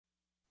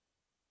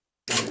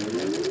I'm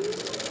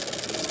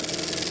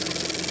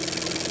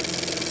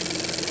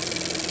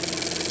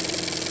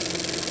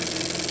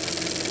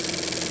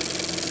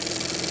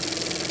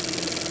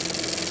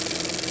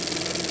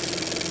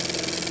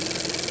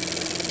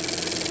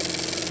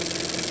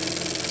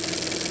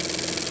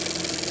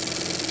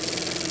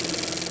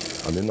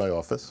in my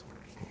office.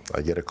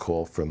 I get a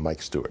call from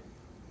Mike Stewart.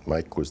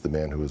 Mike was the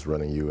man who was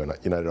running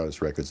United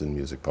Artists Records and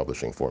Music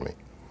Publishing for me.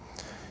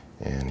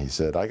 And he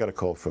said, I got a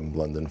call from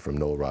London from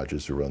Noel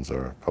Rogers, who runs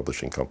our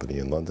publishing company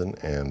in London,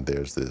 and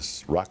there's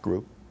this rock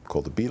group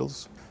called the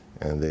Beatles,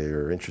 and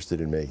they're interested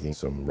in making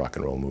some rock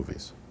and roll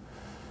movies.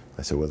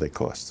 I said, what do they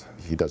cost?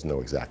 He doesn't know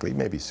exactly,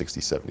 maybe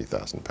 60,000,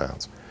 70,000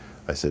 pounds.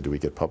 I said, do we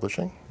get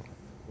publishing?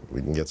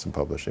 We can get some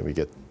publishing. We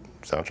get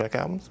soundtrack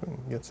albums? We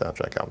can get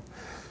soundtrack albums.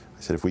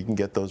 I said, if we can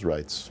get those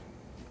rights,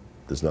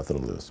 there's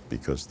nothing to lose,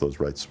 because those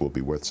rights will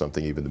be worth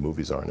something, even the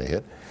movies aren't a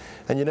hit.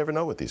 And you never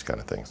know with these kind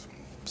of things.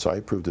 So I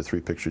approved a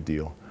 3-picture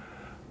deal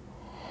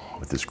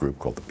with this group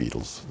called the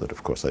Beatles, that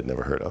of course I'd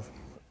never heard of.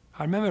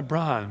 I remember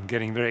Brian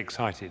getting very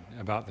excited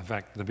about the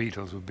fact that the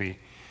Beatles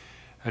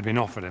had been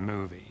offered a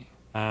movie.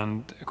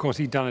 And of course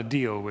he'd done a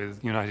deal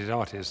with United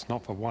Artists,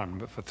 not for 1,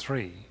 but for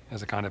 3,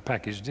 as a kind of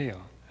package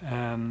deal.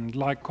 And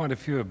like quite a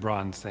few of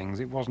Brian's things,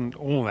 it wasn't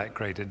all that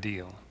great a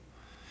deal.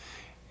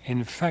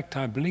 In fact,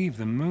 I believe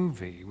the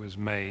movie was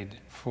made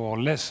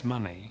for less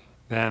money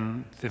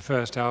than the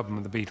first album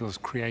of the Beatles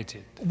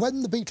created.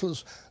 When the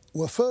Beatles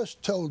were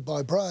first told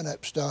by Brian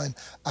Epstein,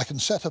 I can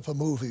set up a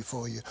movie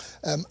for you,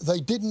 they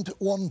didn't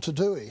want to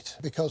do it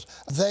because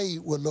they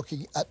were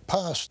looking at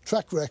past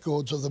track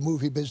records of the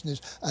movie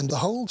business, and the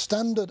whole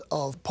standard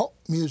of pop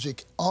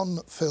music on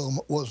film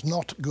was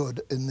not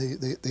good in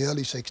the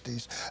early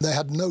 60s. They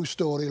had no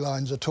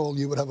storylines at all.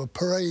 You would have a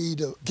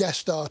parade of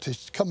guest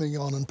artists coming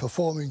on and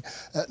performing,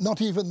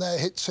 not even their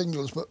hit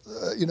singles, but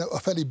you know, a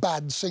fairly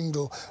bad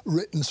single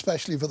written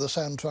specially for the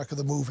soundtrack of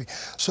the movie.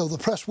 So the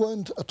press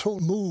weren't at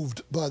all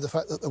moved by the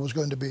fact that there was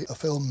going to be a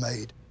film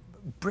made.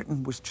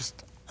 Britain was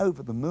just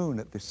over the moon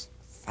at this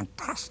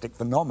fantastic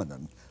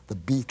phenomenon, the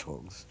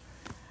Beatles,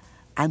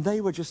 and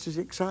they were just as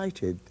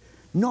excited,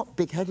 not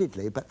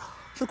big-headedly, but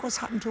look what's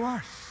happened to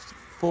us,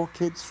 4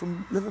 kids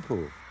from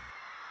Liverpool.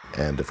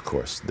 And of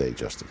course, they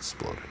just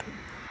exploded.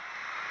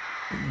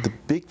 The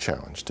big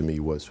challenge to me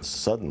was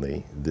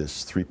suddenly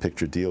this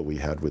 3-picture deal we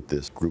had with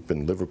this group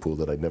in Liverpool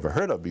that I'd never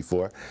heard of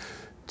before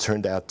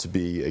turned out to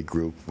be a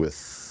group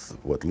with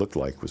what looked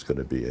like was going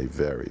to be a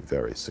very,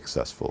 very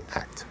successful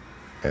act.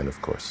 And of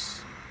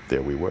course,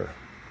 there we were,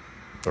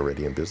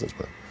 already in business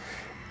with them.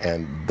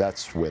 And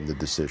that's when the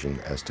decision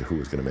as to who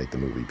was going to make the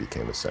movie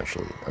became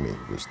essentially, I mean,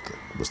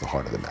 was the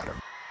heart of the matter.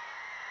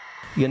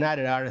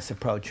 United Artists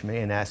approached me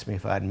and asked me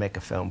if I'd make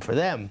a film for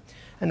them.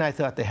 And I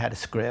thought they had a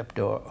script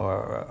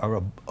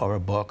or a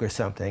book or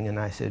something. And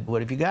I said,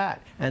 what have you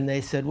got? And they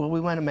said, well, we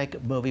want to make a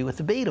movie with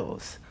the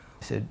Beatles.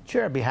 I said,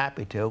 sure, I'd be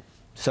happy to.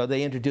 So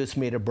they introduced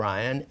me to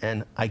Brian,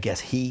 and I guess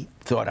he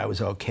thought I was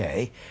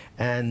okay.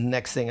 And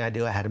next thing I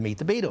do, I had to meet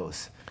the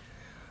Beatles.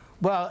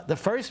 Well, the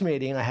first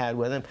meeting I had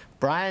with him,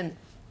 Brian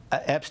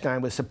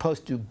Epstein was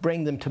supposed to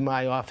bring them to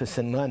my office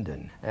in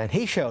London, and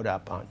he showed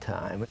up on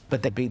time,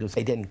 but the Beatles,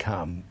 they didn't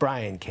come.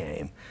 Brian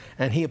came,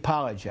 and he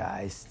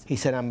apologized. He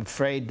said, I'm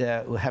afraid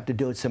we'll have to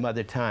do it some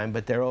other time,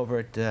 but they're over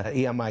at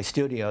EMI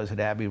Studios at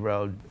Abbey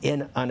Road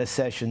in on a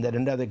session that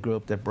another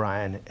group that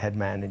Brian had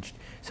managed,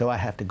 so I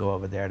have to go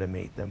over there to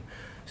meet them.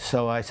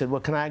 So I said,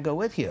 well, can I go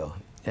with you?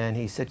 And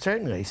he said,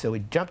 certainly. So we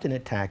jumped in a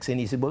taxi, and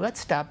he said, well, let's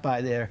stop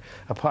by their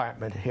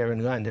apartment here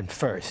in London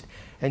first.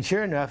 And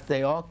sure enough,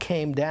 they all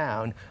came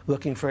down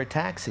looking for a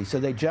taxi. So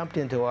they jumped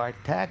into our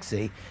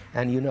taxi,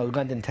 and you know,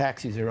 London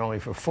taxis are only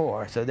for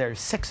 4, so there's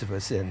 6 of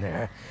us in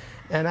there.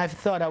 And I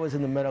thought I was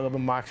in the middle of a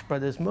Marx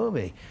Brothers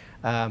movie.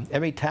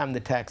 Every time the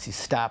taxi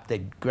stopped,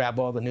 they'd grab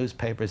all the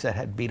newspapers that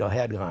had Beatle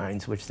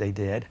headlines, which they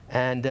did.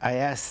 And I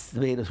asked the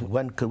Beatles,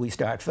 when could we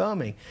start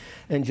filming?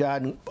 And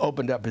John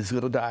opened up his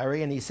little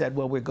diary, and he said,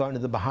 well, we're going to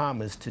the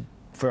Bahamas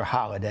for a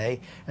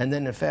holiday. And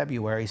then in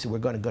February, he said, we're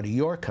going to go to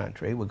your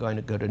country. We're going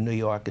to go to New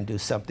York and do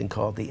something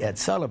called the Ed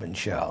Sullivan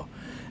Show.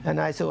 And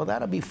I said, well,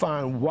 that'll be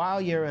fine.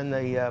 While you're in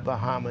the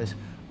Bahamas,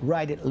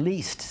 write at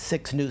least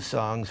 6 new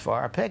songs for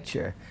our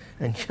picture.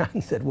 And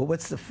John said, well,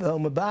 what's the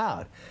film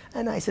about?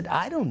 And I said,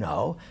 I don't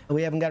know.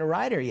 We haven't got a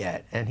writer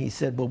yet. And he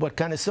said, well, what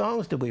kind of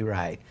songs do we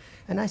write?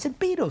 And I said,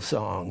 Beatles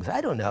songs. I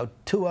don't know,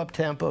 2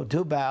 up-tempo,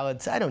 2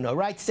 ballads. I don't know,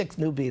 write 6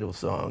 new Beatles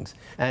songs.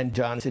 And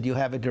John said, you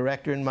have a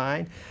director in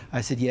mind?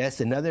 I said,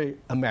 yes, another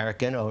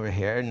American over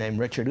here named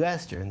Richard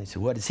Lester. And he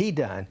said, what has he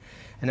done?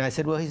 And I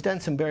said, well, he's done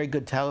some very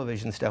good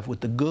television stuff with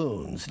the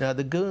Goons. Now,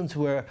 the Goons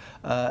were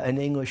an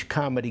English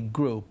comedy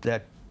group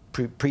that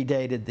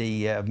predated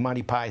the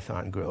Monty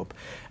Python group.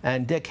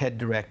 And Dick had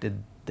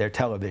directed their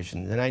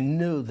television, and I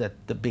knew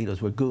that the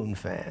Beatles were Goon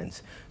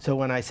fans. So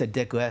when I said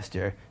Dick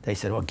Lester, they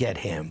said, well, get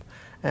him.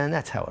 And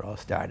that's how it all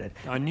started.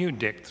 I knew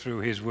Dick through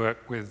his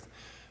work with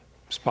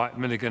Spike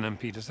Milligan and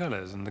Peter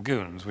Sellers and the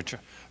Goons, which,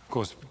 of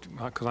course,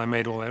 because I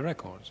made all their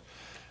records.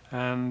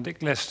 And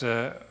Dick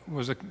Lester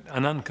was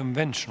an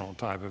unconventional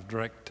type of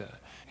director.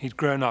 He'd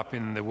grown up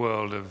in the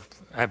world of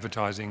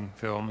advertising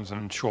films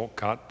and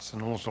shortcuts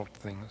and all sorts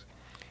of things.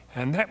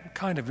 And that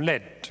kind of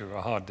led to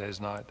A Hard Day's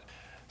Night.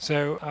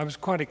 So I was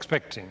quite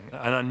expecting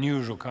an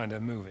unusual kind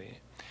of movie.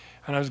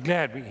 And I was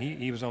glad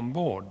he was on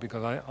board,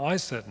 because I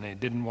certainly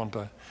didn't want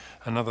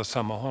another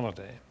summer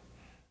holiday.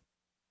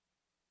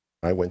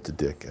 I went to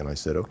Dick and I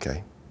said,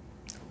 okay,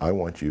 I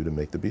want you to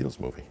make the Beatles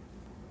movie.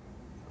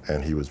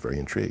 And he was very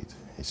intrigued.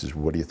 He says,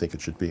 what do you think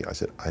it should be? I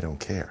said, I don't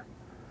care.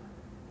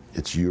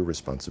 It's your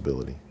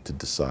responsibility to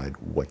decide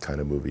what kind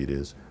of movie it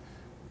is,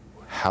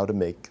 how to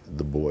make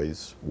the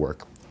boys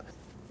work.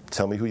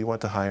 Tell me who you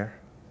want to hire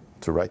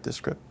to write this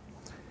script.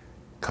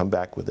 Come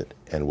back with it,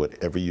 and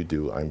whatever you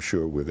do, I'm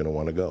sure we're going to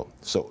want to go.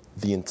 So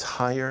the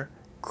entire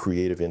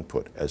creative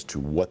input as to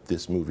what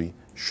this movie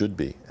should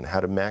be and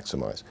how to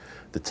maximize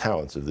the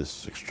talents of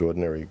this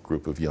extraordinary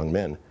group of young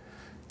men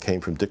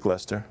came from Dick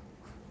Lester,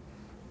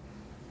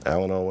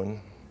 Alan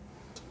Owen,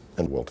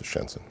 and Walter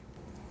Shenson.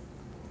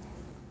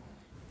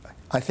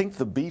 I think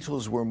the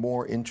Beatles were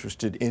more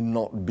interested in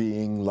not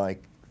being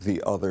like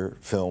the other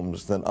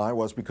films than I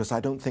was, because I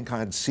don't think I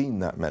had seen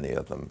that many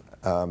of them.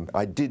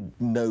 I did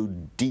know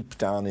deep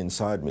down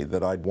inside me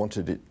that I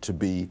wanted it to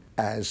be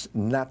as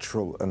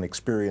natural an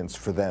experience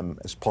for them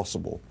as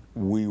possible.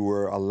 We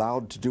were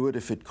allowed to do it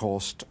if it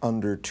cost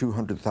under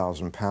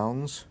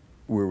 £200,000.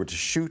 We were to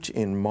shoot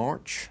in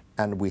March,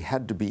 and we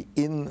had to be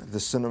in the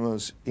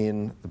cinemas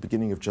in the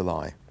beginning of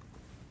July.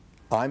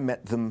 I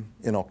met them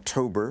in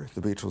October,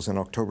 the Beatles, in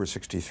October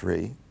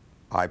 '63.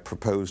 I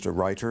proposed a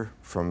writer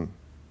from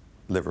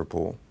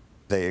Liverpool.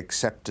 They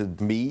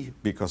accepted me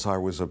because I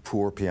was a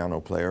poor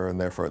piano player, and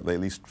therefore they at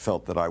least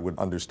felt that I would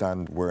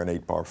understand where an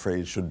 8-bar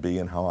phrase should be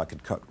and how I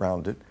could cut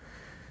round it.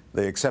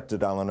 They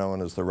accepted Alan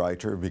Owen as the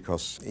writer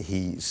because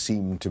he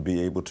seemed to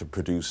be able to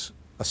produce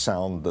a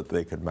sound that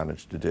they could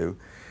manage to do.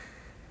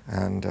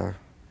 And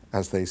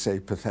as they say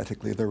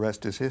pathetically, the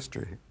rest is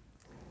history.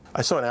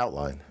 I saw an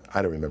outline.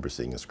 I don't remember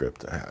seeing a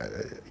script.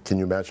 Can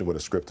you imagine what a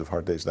script of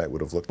Hard Day's Night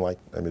would have looked like?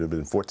 I mean, it would have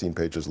been 14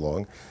 pages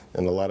long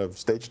and a lot of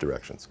stage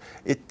directions.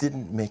 It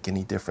didn't make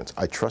any difference.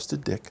 I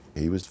trusted Dick.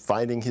 He was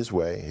finding his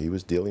way. He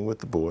was dealing with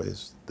the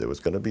boys. There was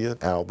going to be an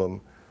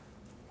album.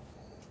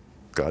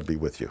 God be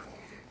with you.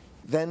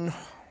 Then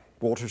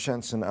Walter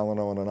Shenson, Alan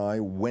Owen, and I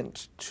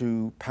went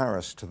to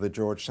Paris to the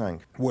Georges V,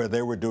 where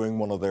they were doing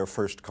one of their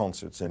first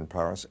concerts in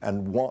Paris,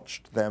 and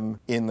watched them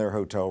in their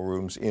hotel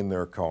rooms, in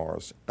their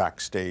cars,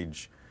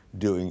 backstage,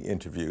 doing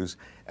interviews.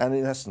 And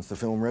in essence, the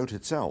film wrote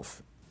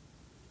itself.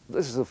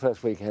 This is the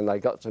first weekend I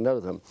got to know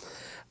them,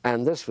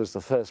 and this was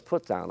the first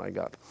put down I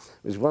got.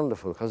 It was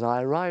wonderful, because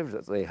I arrived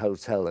at the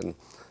hotel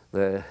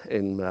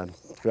in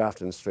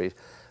Grafton Street,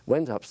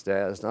 went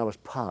upstairs, and I was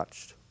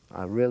parched.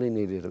 I really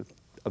needed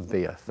a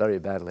beer very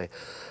badly.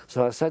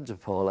 So I said to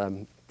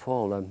Paul,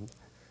 Paul,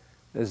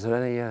 is there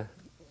any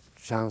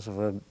chance of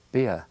a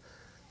beer?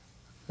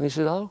 And he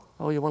said, oh,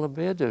 you want a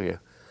beer, do you?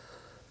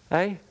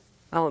 Hey,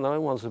 Alan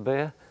Owen wants a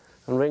beer.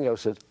 And Ringo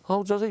said,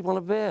 oh, does he want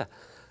a beer?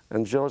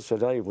 And George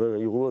said, hey, well,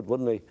 you would,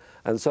 wouldn't he?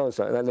 And so and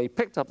so. And then he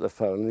picked up the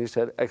phone and he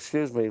said,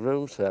 excuse me,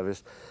 room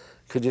service,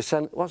 could you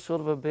send, what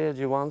sort of a beer do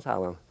you want,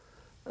 Alan?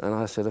 And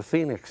I said, a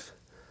Phoenix.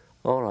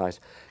 All right.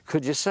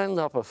 Could you send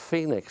up a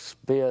Phoenix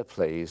beer,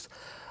 please?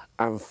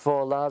 And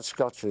 4 large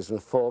scotches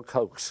and 4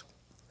 cokes.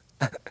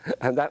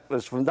 And that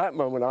was, from that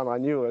moment on, I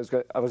knew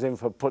I was in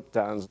for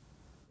put-downs.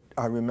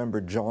 I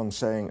remember John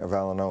saying of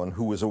Alan Owen,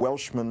 who was a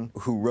Welshman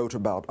who wrote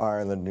about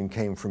Ireland and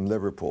came from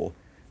Liverpool,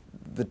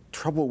 the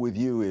trouble with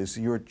you is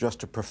you're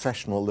just a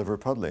professional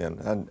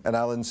Liverpudlian. And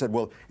Alan said,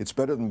 well, it's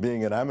better than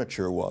being an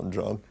amateur one,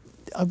 John.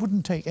 I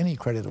wouldn't take any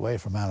credit away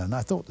from Alan.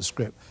 I thought the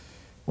script,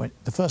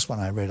 the first one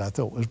I read, I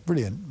thought was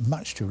brilliant,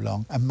 much too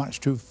long and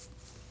much too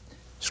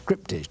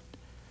scripted.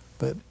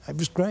 But it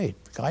was great.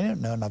 I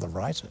don't know another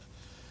writer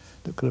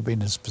that could have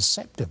been as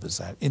perceptive as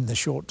that in the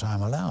short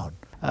time allowed.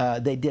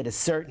 They did a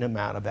certain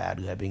amount of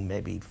ad-libbing,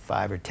 maybe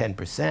 5 or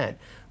 10%,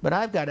 but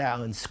I've got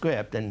Alan's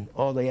script, and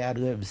all the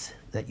ad-libs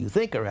that you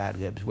think are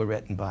ad-libs were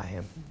written by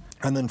him.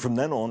 And then from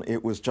then on,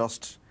 it was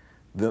just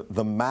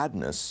the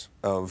madness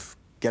of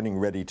getting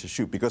ready to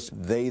shoot, because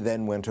they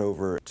then went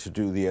over to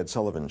do the Ed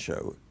Sullivan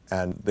Show,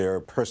 and their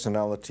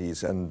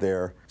personalities and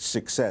their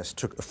success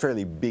took a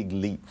fairly big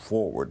leap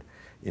forward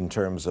in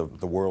terms of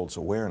the world's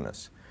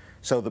awareness.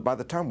 So that by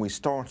the time we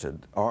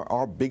started,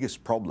 our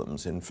biggest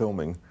problems in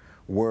filming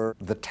were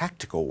the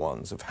tactical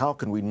ones of how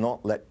can we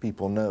not let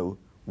people know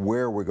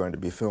where we're going to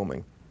be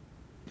filming.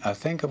 I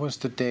think it was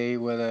the day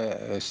where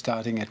they're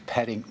starting at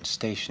Paddington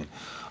Station.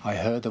 I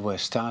heard they were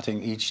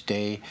starting each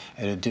day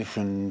at a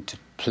different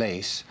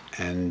place,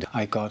 and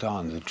I got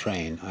on the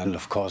train, and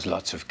of course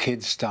lots of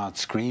kids start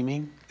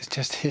screaming. It's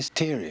just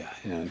hysteria,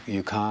 you know.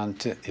 You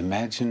can't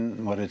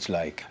imagine what it's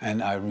like.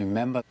 And I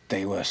remember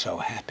they were so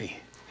happy.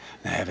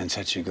 They're having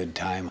such a good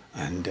time,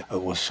 and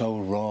it was so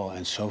raw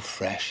and so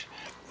fresh.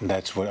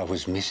 That's what I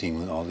was missing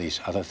with all these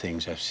other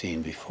things I've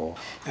seen before,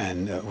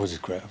 and it was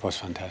great. It was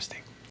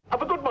fantastic.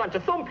 I've a good mind to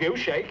thump you,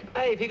 Shake.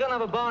 Hey, if you're going to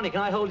have a Barney,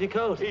 can I hold your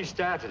coat? He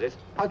started it.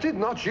 I did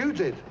not, you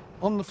did.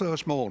 On the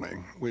first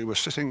morning, we were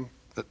sitting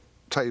at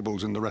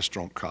tables in the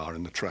restaurant car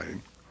in the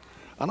train,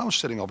 and I was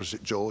sitting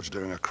opposite George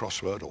doing a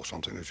crossword or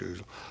something as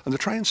usual, and the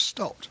train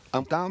stopped.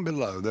 And down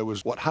below there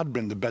was what had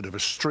been the bed of a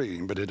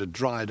stream, but it had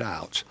dried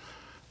out.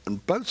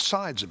 And both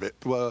sides of it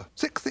were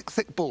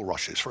thick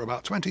bulrushes for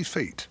about 20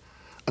 feet.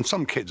 And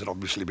some kids had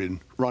obviously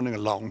been running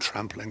along,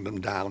 trampling them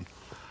down.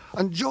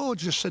 And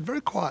George just said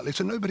very quietly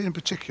to nobody in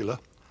particular,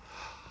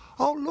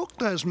 "Oh, look,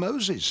 there's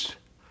Moses."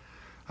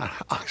 And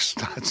I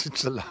started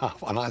to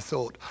laugh, and I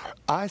thought,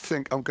 I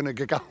think I'm going to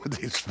gig out with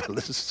these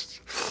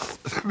fellas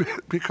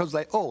because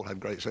they all had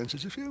great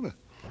senses of humour.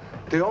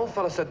 The old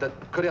fella said that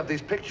could he have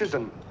these pictures,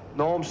 and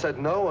Norm said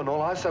no, and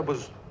all I said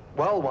was,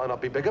 well, why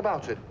not be big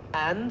about it?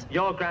 And?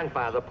 Your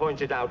grandfather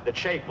pointed out that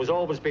Shake was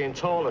always being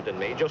taller than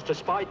me just to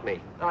spite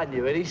me. I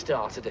knew it, he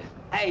started it.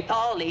 Hey,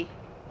 Paulie,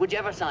 would you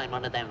ever sign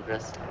one of them for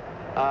us?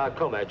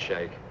 Come, Ed,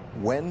 Shake.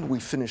 When we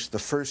finished the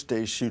first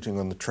day's shooting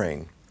on the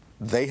train,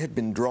 they had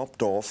been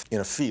dropped off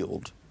in a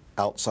field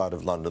outside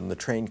of London. The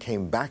train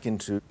came back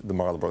into the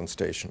Marylebone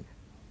station.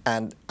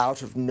 And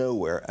out of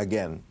nowhere,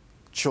 again,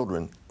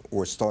 children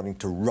were starting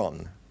to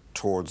run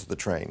towards the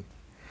train.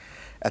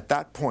 At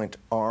that point,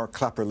 our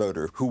clapper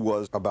loader, who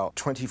was about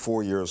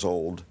 24 years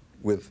old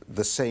with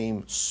the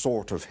same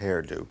sort of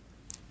hairdo,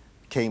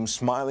 came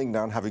smiling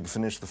down, having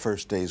finished the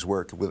first day's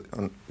work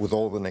with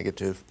all the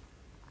negative,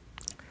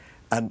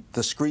 and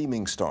the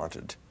screaming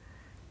started.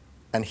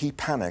 And he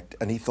panicked,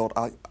 and he thought,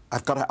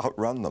 I've got to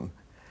outrun them.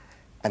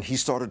 And he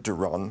started to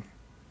run,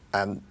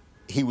 and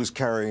he was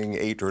carrying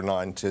 8 or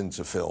 9 tins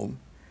of film,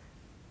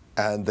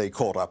 and they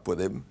caught up with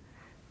him,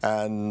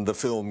 and the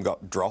film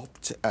got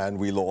dropped, and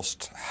we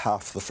lost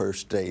half the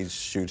first day's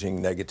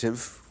shooting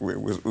negative.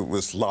 It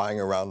was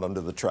lying around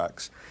under the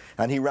tracks,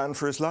 and he ran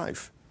for his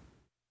life.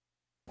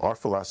 Our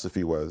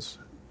philosophy was,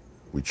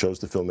 we chose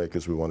the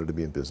filmmakers we wanted to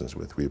be in business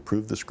with. We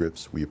approved the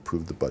scripts, we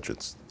approved the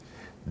budgets.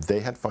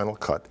 They had final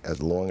cut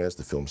as long as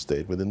the film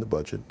stayed within the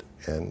budget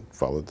and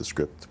followed the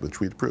script which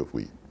we approved.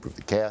 We approved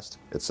the cast,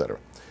 etc.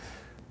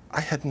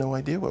 I had no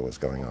idea what was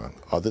going on,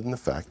 other than the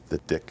fact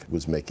that Dick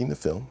was making the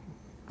film.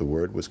 The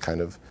word was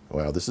kind of,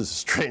 wow, this is a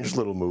strange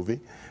little movie.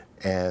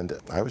 And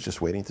I was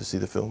just waiting to see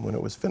the film when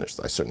it was finished.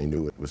 I certainly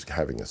knew it was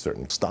having a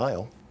certain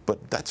style,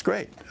 but that's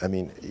great. I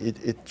mean,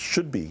 it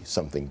should be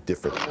something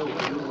different.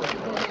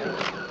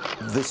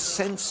 The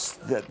sense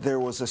that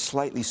there was a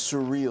slightly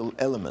surreal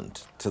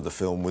element to the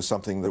film was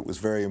something that was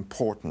very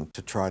important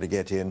to try to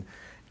get in.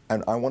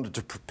 And I wanted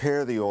to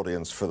prepare the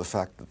audience for the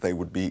fact that they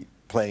would be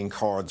playing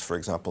cards, for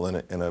example,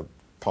 in a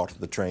part of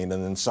the train,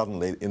 and then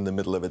suddenly in the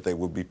middle of it they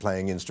would be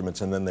playing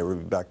instruments, and then they would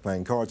be back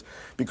playing cards,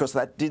 because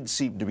that did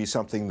seem to be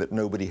something that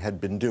nobody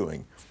had been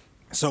doing.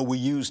 So we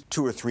used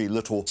 2 or 3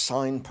 little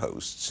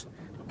signposts,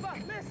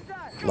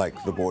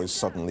 like the boys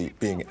suddenly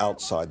being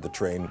outside the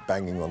train,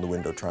 banging on the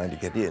window trying to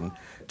get in,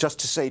 just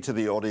to say to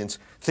the audience,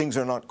 things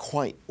are not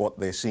quite what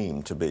they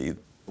seem to be.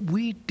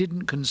 We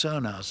didn't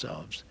concern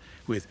ourselves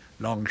with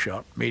long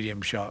shot,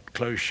 medium shot,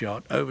 close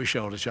shot, over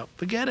shoulder shot.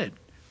 Forget it.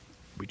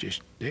 We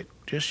just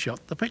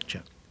shot the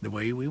picture the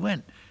way we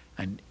went.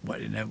 And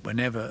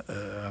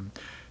whenever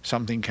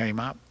something came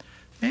up,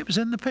 it was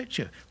in the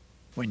picture.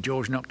 When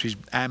George knocked his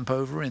amp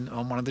over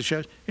on one of the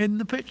shows, in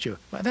the picture.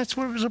 Well, that's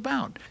what it was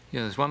about.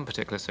 Yeah, there's one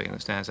particular scene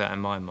that stands out in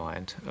my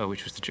mind,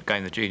 which was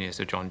again the genius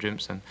of John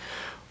Jimson,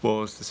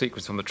 was the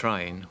sequence on the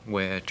train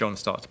where John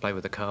starts to play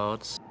with the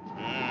cards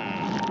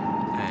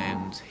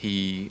and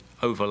he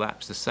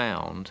overlaps the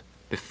sound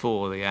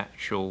before the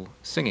actual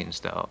singing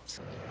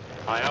starts.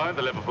 Aye,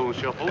 the Liverpool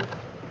Shuffle.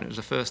 It was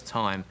the first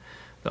time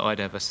that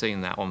I'd ever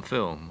seen that on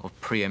film, of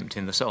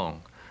preempting the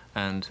song.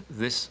 And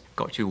this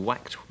got you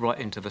whacked right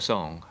into the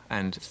song,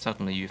 and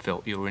suddenly you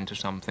felt you were into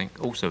something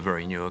also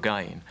very new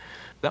again.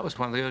 That was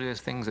one of the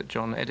earliest things that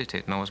John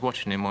edited, and I was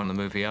watching him on the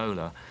movie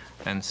Ola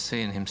and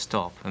seeing him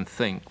stop and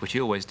think, which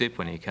he always did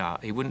when he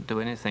cut. He wouldn't do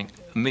anything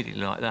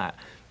immediately like that,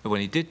 but when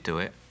he did do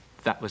it,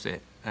 that was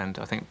it. And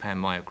I think Pam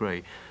may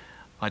agree.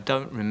 I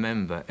don't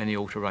remember any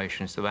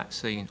alterations to that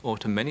scene, or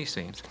to many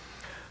scenes,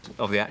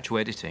 of the actual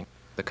editing.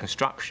 The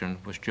construction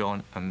was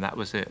John, and that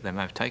was it. They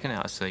may have taken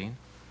out a scene,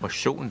 or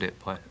shortened it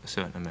by a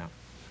certain amount.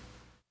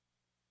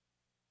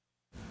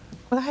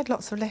 Well, I had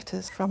lots of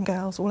letters from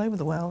girls all over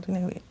the world, you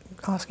know,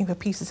 asking for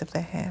pieces of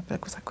their hair, but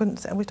of course I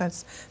couldn't. I wished I'd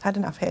had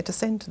enough hair to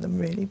send to them,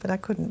 really, but I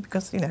couldn't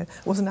because, you know,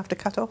 it wasn't enough to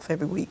cut off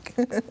every week.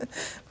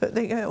 But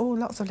they,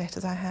 lots of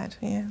letters I had,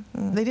 yeah.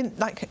 They didn't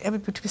like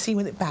everybody to be seen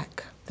with it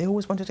back. They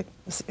always wanted to,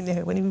 you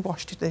know, when we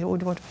washed it, they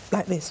always wanted,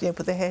 like this, you know,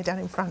 put their hair down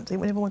in front. They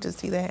never wanted to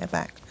see their hair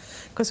back.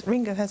 Because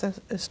Ringo has a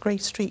grey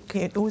streak.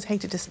 He always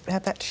hated to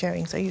have that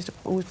showing, so he used to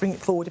always bring it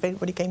forward if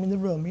anybody came in the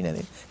room, you know,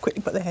 they'd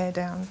quickly put their hair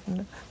down.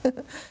 You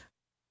know.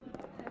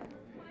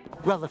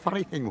 Well, the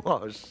funny thing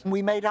was,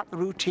 we made up the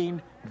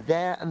routine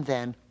there and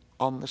then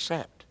on the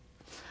set.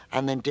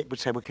 And then Dick would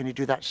say, well, can you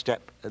do that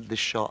step, this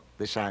shot,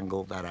 this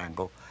angle, that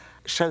angle?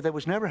 So there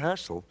was no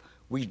rehearsal.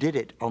 We did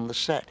it on the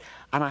set.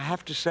 And I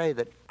have to say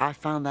that I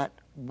found that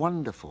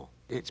wonderful.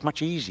 It's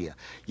much easier.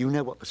 You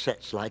know what the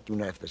set's like, you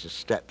know if there's a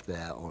step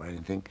there or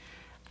anything,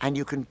 and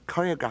you can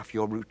choreograph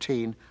your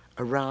routine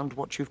around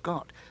what you've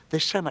got.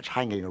 There's so much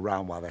hanging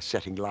around while they're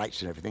setting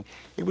lights and everything.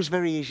 It was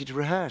very easy to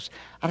rehearse.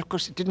 And of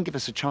course, it didn't give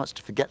us a chance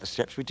to forget the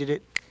steps. We did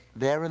it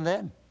there and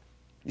then.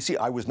 You see,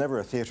 I was never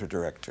a theatre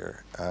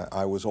director.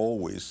 I was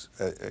always,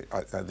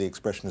 the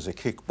expression is a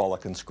kick,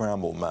 bollock and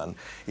scramble man.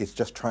 It's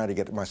just trying to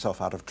get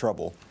myself out of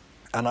trouble.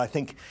 And I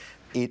think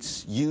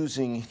it's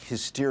using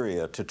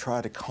hysteria to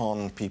try to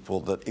con people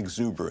that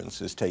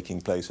exuberance is taking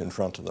place in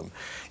front of them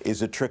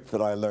is a trick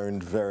that I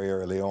learned very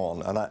early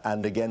on.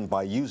 And again,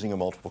 by using a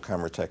multiple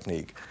camera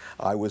technique,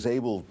 I was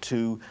able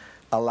to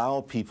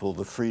allow people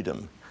the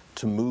freedom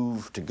to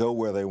move, to go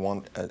where they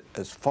want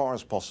as far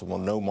as possible.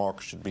 No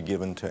mark should be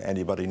given to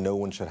anybody. No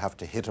one should have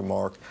to hit a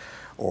mark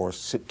or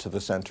sit to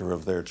the center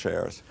of their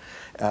chairs.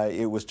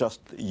 It was just,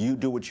 you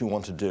do what you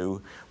want to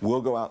do,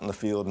 we'll go out in the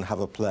field and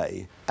have a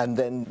play, and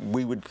then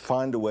we would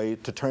find a way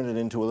to turn it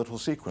into a little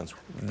sequence.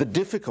 The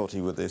difficulty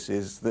with this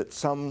is that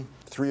some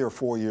 3 or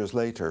 4 years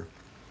later,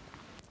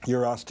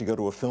 you're asked to go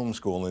to a film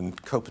school in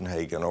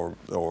Copenhagen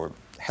or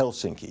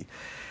Helsinki,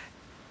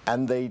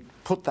 and they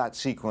put that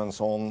sequence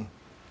on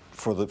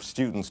for the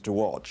students to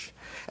watch,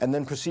 and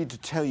then proceed to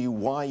tell you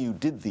why you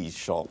did these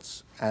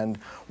shots and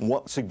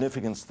what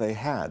significance they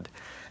had.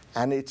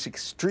 And it's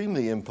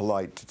extremely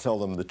impolite to tell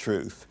them the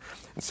truth.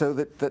 So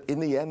that in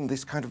the end,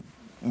 this kind of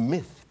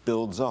myth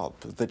builds up,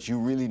 that you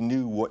really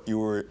knew what you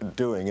were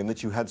doing and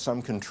that you had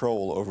some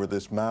control over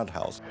this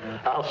madhouse.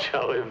 I'll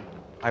show him.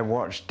 I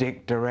watched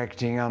Dick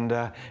directing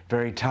under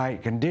very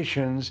tight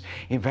conditions.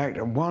 In fact,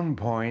 at one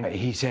point,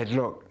 he said,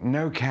 look,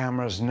 no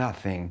cameras,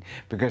 nothing,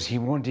 because he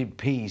wanted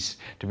peace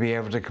to be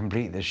able to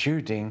complete the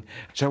shooting.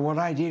 So what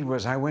I did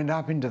was I went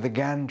up into the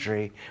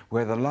gantry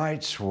where the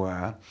lights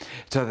were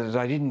so that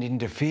I didn't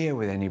interfere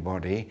with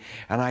anybody,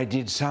 and I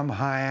did some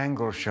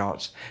high-angle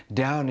shots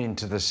down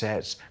into the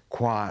sets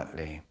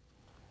quietly.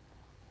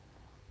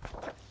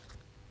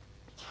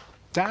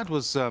 Dad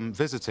was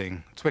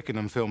visiting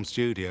Twickenham Film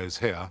Studios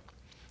here,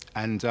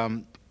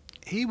 and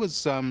he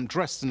was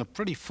dressed in a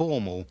pretty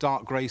formal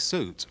dark grey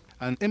suit.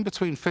 And in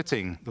between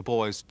fitting the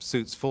boys'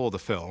 suits for the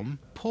film,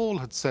 Paul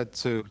had said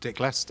to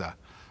Dick Lester,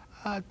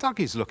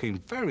 Dougie's looking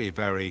very,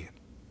 very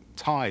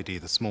tidy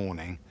this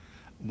morning.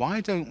 Why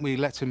don't we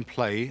let him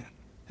play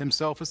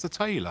himself as the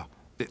tailor?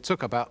 It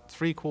took about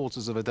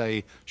 3/4 of a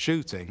day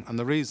shooting, and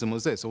the reason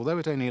was this: although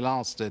it only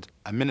lasted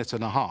a minute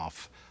and a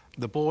half,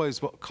 the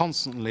boys were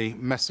constantly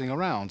messing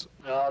around.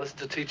 Oh, this is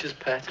the teacher's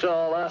pet.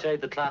 Trawler.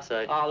 Shade the class,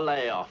 eh? I'll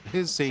lay off.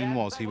 His scene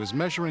was he was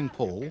measuring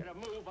Paul.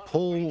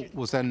 Paul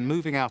was then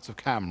moving out of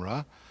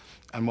camera,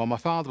 and while my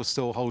father was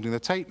still holding the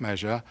tape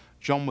measure,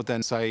 John would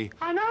then say,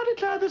 I now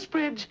declare this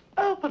bridge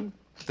open.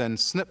 Then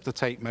snip the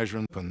tape measure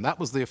and open. That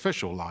was the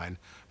official line.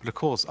 But of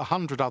course,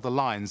 100 other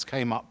lines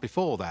came up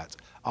before that,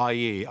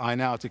 i.e., I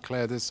now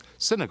declare this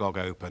synagogue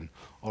open,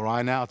 or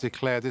I now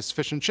declare this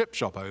fish and chip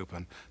shop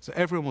open. So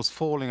everyone was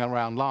falling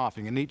around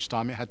laughing, and each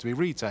time it had to be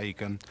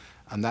retaken,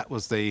 and that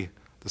was the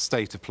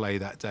state of play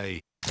that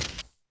day.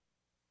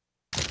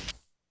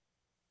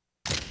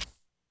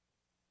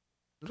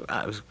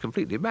 I was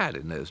completely mad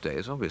in those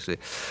days, obviously,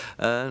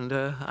 and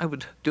I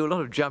would do a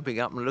lot of jumping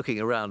up and looking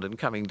around and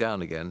coming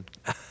down again,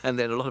 and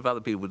then a lot of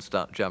other people would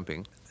start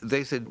jumping.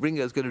 They said,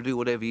 Ringo's going to do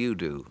whatever you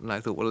do, and I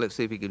thought, well, let's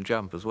see if he can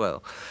jump as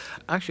well.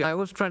 Actually, I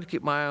was trying to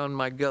keep my eye on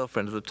my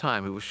girlfriend at the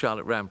time, who was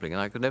Charlotte Rampling,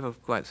 and I could never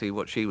quite see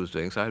what she was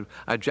doing, so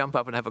I'd jump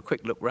up and have a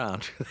quick look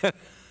round.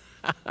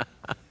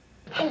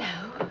 Hello.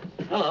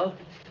 Hello.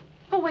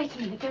 Oh, wait a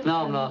minute. Don't No,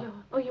 tell I'm me not. you're-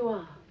 Oh, you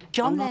are.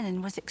 John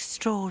Lennon was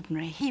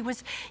extraordinary. He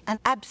was an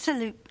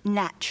absolute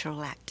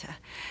natural actor.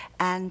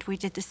 And we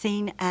did the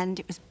scene, and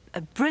it was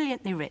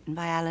brilliantly written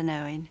by Alan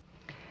Owen.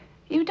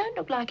 You don't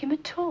look like him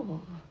at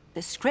all.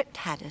 The script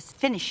had us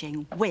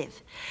finishing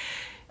with,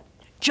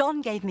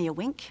 John gave me a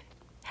wink,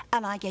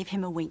 and I gave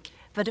him a wink.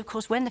 But of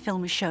course, when the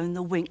film was shown,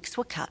 the winks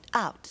were cut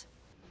out.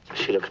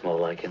 She looks more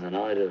like him than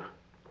I do.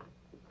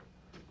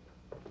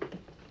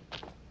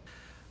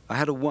 I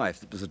had a wife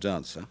that was a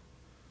dancer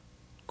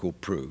called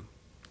Prue,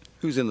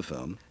 who's in the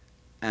film,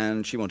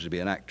 and she wanted to be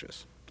an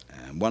actress.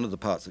 And one of the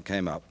parts that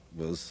came up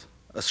was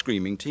a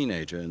screaming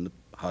teenager in The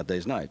Hard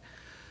Day's Night.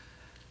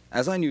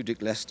 As I knew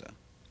Dick Lester,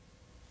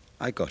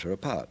 I got her a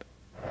part.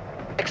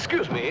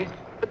 Excuse me,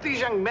 but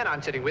these young men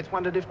I'm sitting with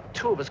wondered if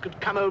 2 of us could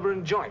come over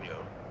and join you.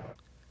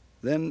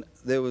 Then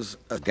there was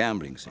a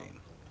gambling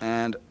scene,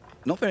 and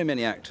not very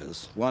many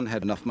actors, 1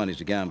 had enough money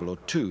to gamble, or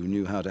 2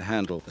 knew how to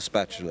handle a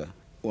spatula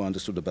or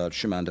understood about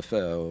chemin de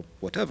fer or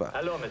whatever.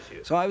 Hello,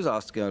 monsieur. So I was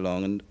asked to go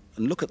along and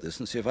look at this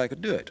and see if I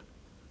could do it.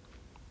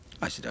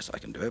 I said, yes, I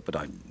can do it, but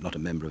I'm not a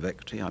member of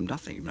Equity. I'm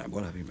nothing.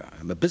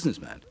 I'm a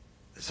businessman.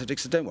 So Dick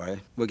said, don't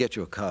worry, we'll get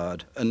you a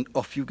card, and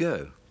off you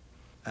go.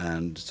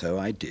 And so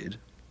I did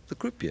the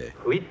croupier.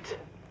 Huit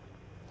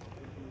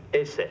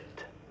et sept.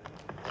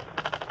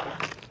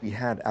 We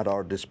had at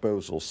our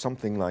disposal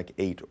something like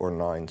 8 or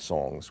 9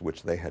 songs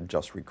which they had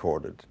just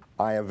recorded.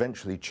 I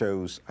eventually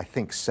chose, I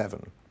think,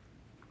 7.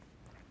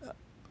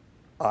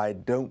 I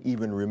don't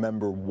even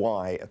remember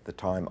why at the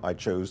time I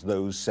chose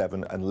those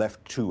 7 and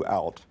left 2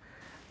 out.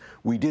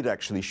 We did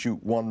actually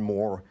shoot 1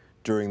 more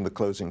during the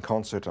closing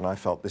concert, and I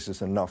felt this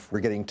is enough. We're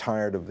getting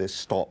tired of this,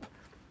 stop.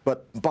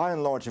 But by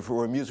and large, if it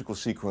were a musical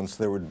sequence,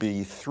 there would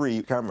be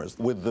 3 cameras.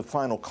 With the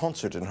final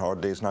concert in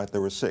Hard Day's Night,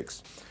 there were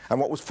 6. And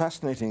what was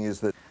fascinating is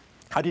that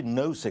I didn't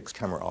know 6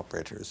 camera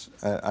operators,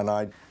 and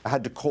I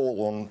had to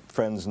call on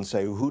friends and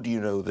say, who do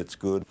you know that's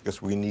good?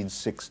 Because we need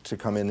 6 to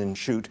come in and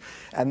shoot.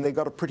 And they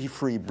got a pretty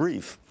free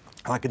brief.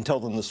 I can tell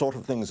them the sort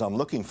of things I'm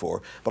looking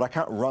for, but I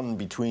can't run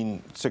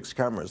between 6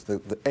 cameras.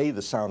 A,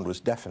 the sound was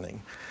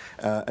deafening,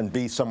 and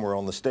B, somewhere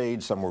on the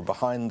stage, somewhere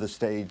behind the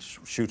stage,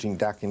 shooting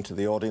back into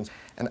the audience,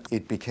 and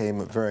it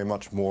became very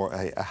much more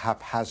a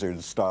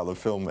haphazard style of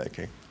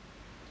filmmaking.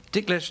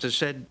 Dick Lester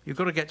said, you've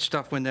got to get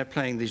stuff when they're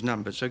playing these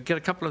numbers. So get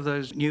a couple of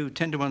those new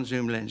 10-to-1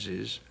 zoom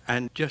lenses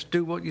and just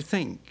do what you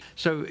think.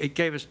 So it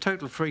gave us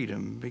total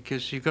freedom,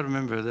 because you've got to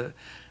remember that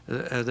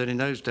that in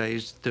those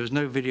days there was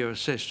no video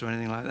assist or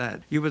anything like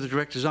that. You were the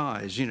director's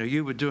eyes, you know,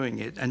 you were doing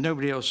it and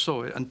nobody else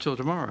saw it until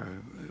tomorrow.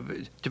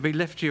 To be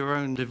left to your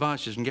own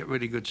devices and get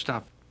really good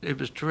stuff, it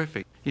was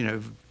terrific. You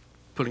know,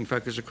 pulling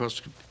focus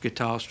across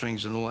guitar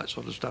strings and all that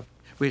sort of stuff.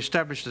 We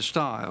established a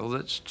style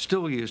that's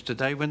still used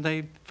today when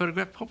they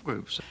photograph pop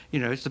groups. You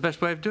know, it's the best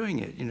way of doing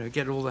it, you know,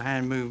 get all the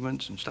hand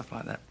movements and stuff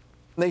like that.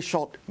 They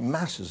shot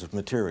masses of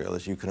material,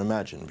 as you can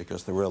imagine,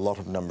 because there were a lot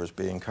of numbers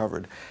being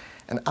covered.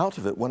 And out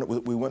of it, when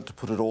we went to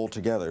put it all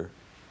together,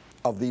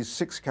 of these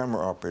 6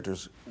 camera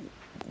operators,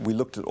 we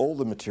looked at all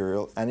the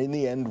material, and in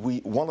the end,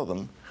 one of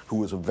them, who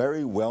was a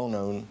very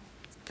well-known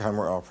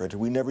camera operator,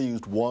 we never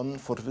used 1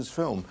 foot of his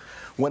film.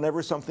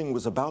 Whenever something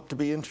was about to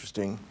be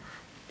interesting,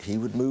 he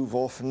would move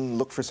off and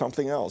look for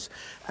something else.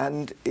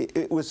 And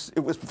it was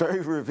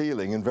very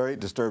revealing and very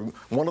disturbing.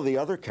 One of the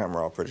other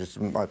camera operators,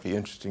 it might be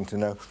interesting to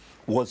know,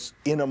 was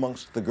in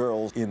amongst the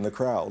girls in the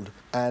crowd,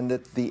 and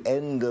at the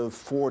end of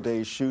 4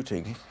 days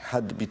shooting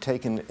had to be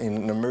taken in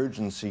an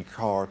emergency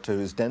car to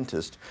his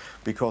dentist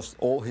because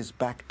all his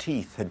back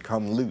teeth had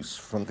come loose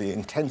from the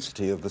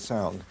intensity of the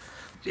sound.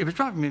 It was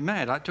driving me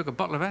mad. I took a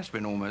bottle of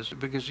aspirin almost,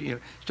 because, you know,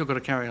 still got to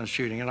carry on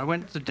shooting. And I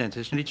went to the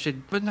dentist and he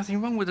said, there's nothing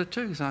wrong with the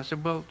tooth. And I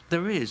said, well,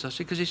 there is. I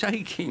said, because it's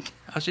aching.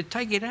 I said,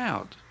 take it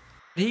out.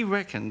 He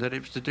reckoned that it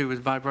was to do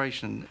with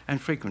vibration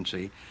and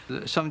frequency,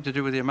 something to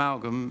do with the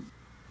amalgam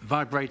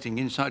vibrating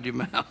inside your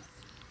mouth.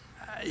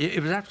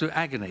 It was absolute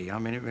agony. I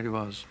mean, it really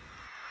was.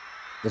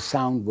 The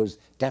sound was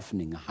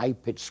deafening, a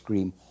high-pitched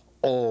scream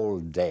all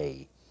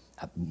day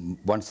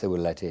once they were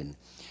let in.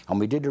 And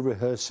we did a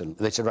rehearsal.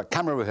 They said, right,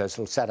 camera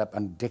rehearsal, set up,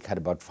 and Dick had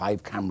about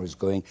 5 cameras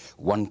going,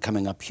 1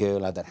 coming up here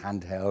like that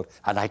handheld.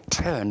 And I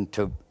turned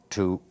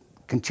to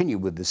continue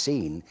with the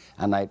scene,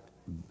 and I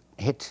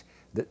hit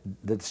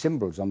the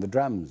cymbals on the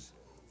drums.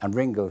 And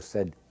Ringo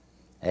said,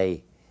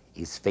 hey,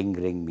 he's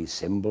fingering me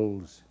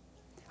cymbals.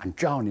 And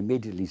John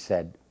immediately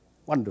said,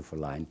 wonderful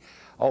line,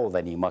 oh,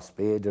 then he must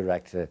be a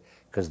director,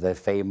 because they're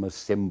famous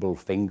cymbal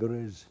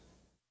fingerers.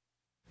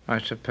 I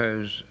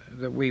suppose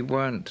that we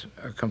weren't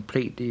a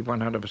completely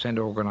 100%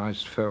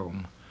 organised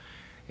film.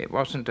 It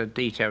wasn't a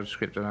detailed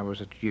script that I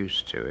was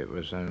used to. It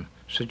was a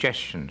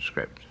suggestion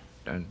script,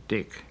 and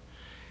Dick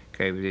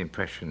gave the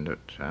impression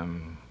that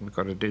we've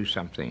got to do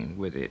something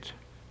with it,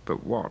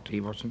 but what, he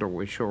wasn't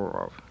always sure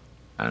of.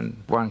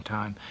 And one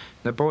time,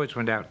 the boys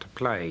went out to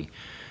play,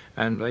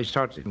 and they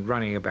started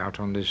running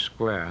about on this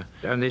square,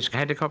 and this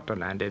helicopter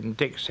landed, and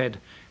Dick said,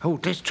 oh,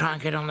 let's try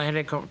and get on the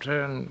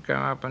helicopter and go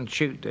up and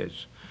shoot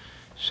this.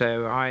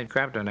 So I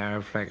grabbed an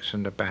Aeroflex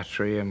and a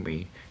battery, and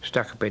we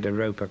stuck a bit of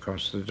rope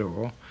across the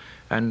door,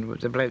 and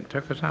the bloke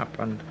took us up.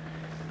 And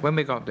when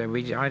we got there,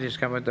 I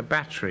discovered the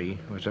battery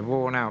was a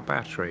worn-out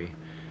battery,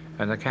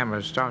 and the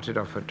camera started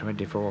off at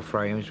 24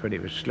 frames, but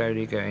it was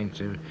slowly going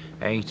to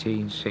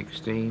 18,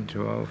 16,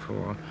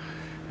 12,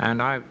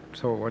 and I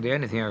thought, well, the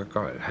only thing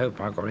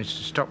hope I got is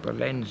to stop the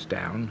lens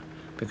down,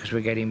 because we're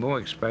getting more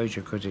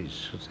exposure because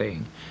it's a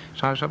thing.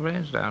 So I stopped the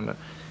lens down.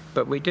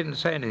 But we didn't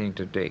say anything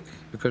to Dick,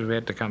 because we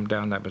had to come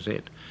down, that was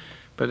it.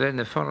 But then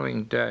the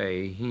following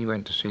day, he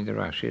went to see the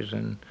Rushes,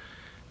 and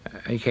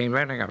he came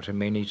running up to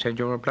me and he said,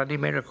 you're a bloody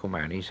miracle,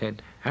 man. He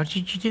said, how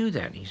did you do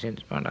that? He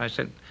said, well, I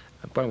said,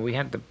 well, we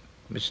had the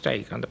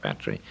mistake on the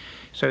battery.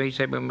 So he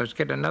said, we must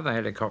get another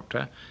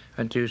helicopter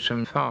and do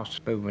some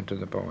fast movement to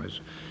the boys,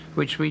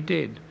 which we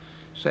did.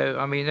 So,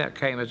 I mean, that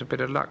came as a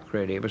bit of luck,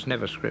 really. It was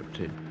never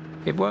scripted.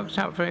 It works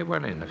out very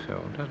well in the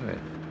film, doesn't it?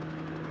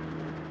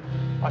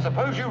 I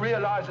suppose you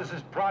realise this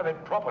is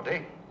private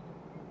property.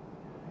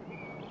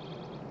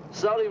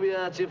 Sorry we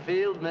hurt your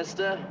field,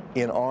 mister.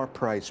 In our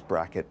price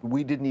bracket,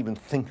 we didn't even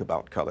think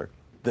about colour.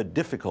 The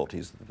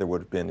difficulties that there would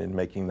have been in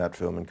making that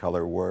film in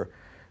colour were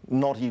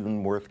not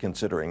even worth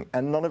considering,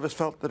 and none of us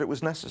felt that it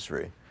was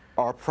necessary.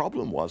 Our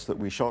problem was that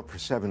we shot for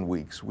 7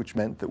 weeks, which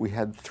meant that we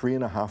had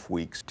 3.5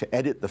 weeks to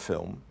edit the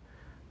film,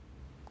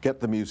 get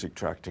the music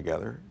track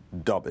together,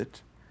 dub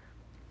it,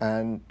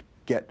 and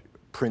get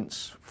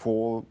prints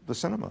for the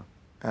cinema.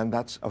 And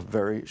that's a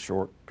very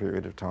short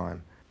period of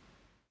time.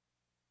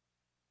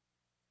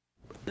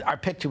 Our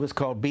picture was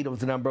called Beatles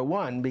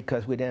 #1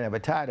 because we didn't have a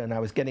title, and I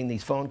was getting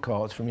these phone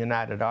calls from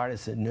United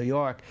Artists in New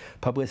York.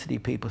 Publicity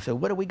people said,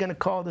 what are we going to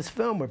call this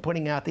film? We're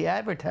putting out the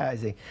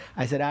advertising.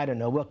 I said, I don't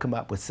know, we'll come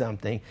up with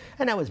something.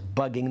 And I was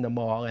bugging them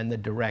all, and the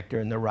director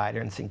and the writer,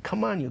 and saying,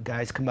 come on, you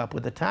guys, come up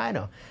with a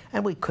title.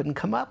 And we couldn't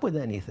come up with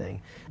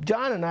anything.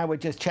 John and I were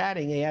just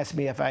chatting. He asked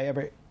me if I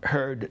ever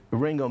heard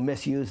Ringo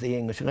misuse the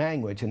English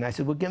language, and I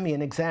said, well, give me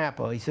an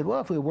example. He said, well,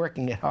 if we were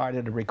working it hard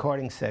at a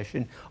recording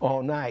session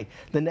all night,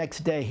 the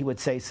next day he would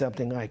say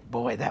something like,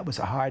 boy, that was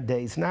a hard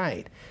day's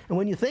night. And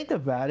when you think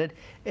about it,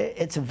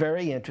 it's a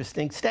very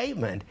interesting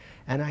statement.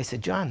 And I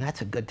said, John,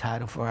 that's a good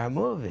title for our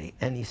movie.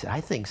 And he said, I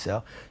think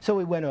so. So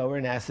we went over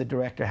and asked the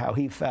director how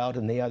he felt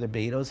and the other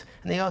Beatles,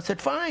 and they all said,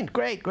 fine,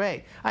 great,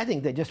 great. I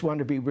think they just wanted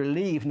to be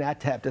relieved not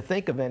to have to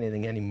think of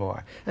anything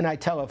anymore. And I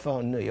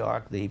telephoned New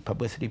York, the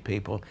publicity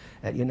people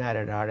at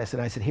United Artists,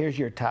 and I said, here's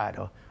your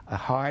title, A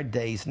Hard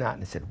Day's Night.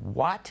 And they said,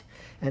 what?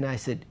 And I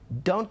said,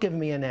 don't give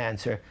me an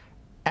answer.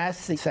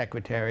 Ask the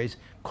secretaries,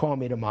 call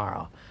me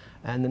tomorrow.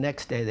 And the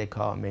next day they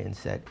called me and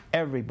said,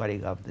 everybody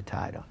loved the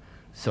title.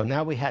 So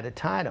now we had a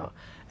title.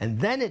 And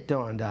then it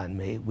dawned on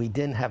me, we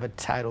didn't have a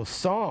title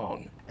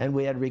song. And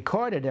we had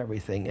recorded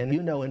everything. And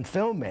you know, in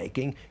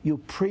filmmaking, you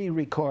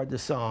pre-record the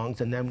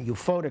songs, and then you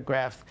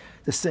photograph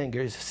the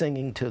singers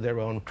singing to their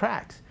own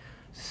tracks.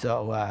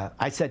 So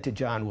I said to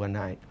John one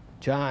night,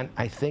 John,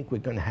 I think we're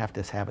going to have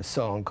a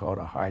song called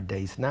A Hard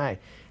Day's Night.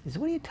 He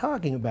said, what are you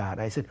talking about?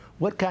 I said,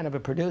 what kind of a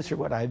producer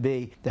would I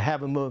be to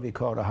have a movie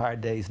called A Hard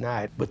Day's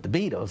Night with the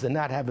Beatles and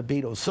not have a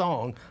Beatles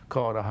song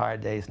called A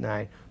Hard Day's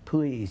Night?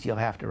 Please, you'll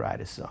have to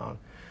write a song.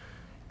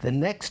 The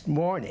next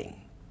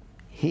morning,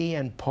 he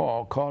and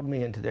Paul called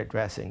me into their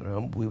dressing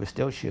room, we were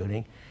still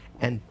shooting,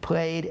 and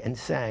played and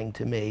sang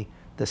to me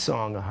the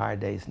song A Hard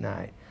Day's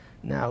Night.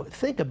 Now,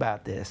 think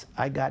about this.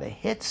 I got a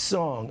hit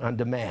song on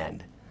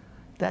demand.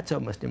 That's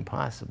almost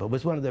impossible. It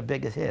was one of their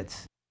biggest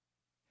hits.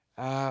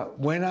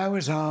 When I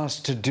was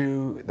asked to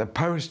do the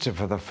poster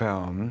for the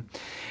film,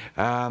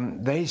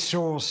 they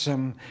saw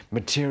some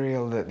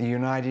material that the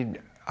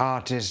United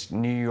Artists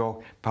New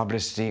York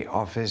publicity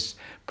office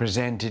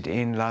presented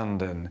in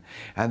London,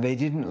 and they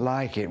didn't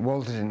like it.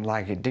 Walter didn't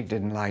like it, Dick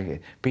didn't like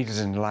it, Peter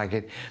didn't like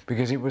it,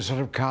 because it was sort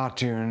of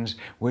cartoons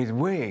with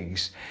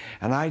wigs,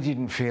 and I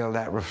didn't feel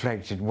that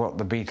reflected what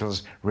the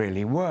Beatles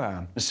really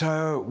were.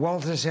 So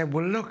Walter said,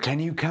 well, look, can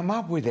you come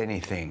up with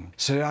anything?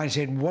 So I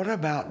said, what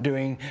about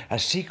doing a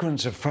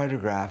sequence of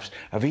photographs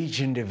of each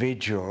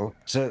individual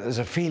so that there's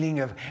a feeling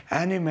of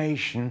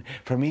animation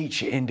from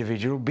each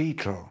individual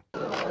Beatle?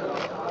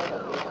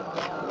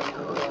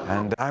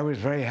 And I was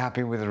very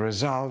happy with the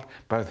result,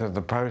 both of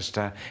the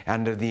poster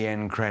and of the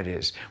end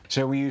credits.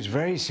 So we used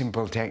very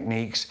simple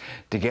techniques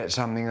to get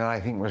something that I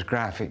think was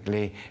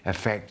graphically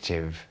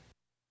effective.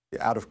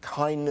 Out of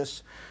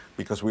kindness,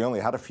 because we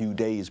only had a few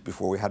days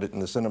before we had it in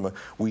the cinema,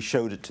 we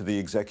showed it to the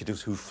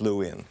executives who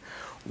flew in.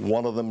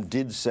 One of them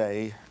did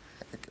say,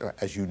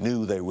 as you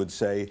knew they would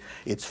say,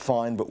 it's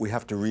fine, but we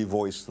have to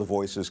revoice the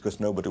voices because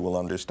nobody will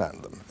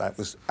understand them. That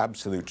was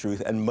absolute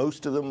truth, and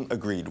most of them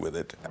agreed with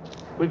it.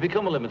 We've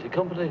become a limited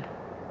company.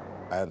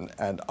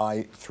 And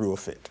I threw a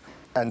fit.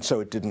 And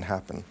so it didn't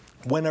happen.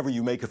 Whenever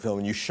you make a film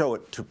and you show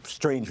it to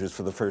strangers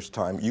for the first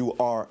time, you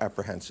are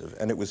apprehensive.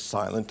 And it was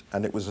silent,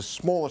 and it was a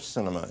smaller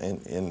cinema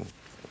in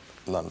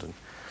London.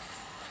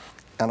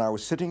 And I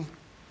was sitting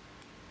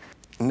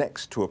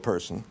next to a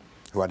person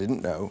who I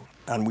didn't know,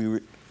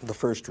 and the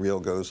first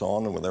reel goes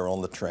on, and they're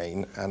on the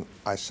train, and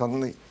I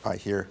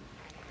hear,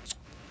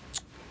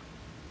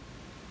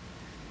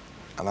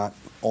 and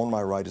on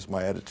my right is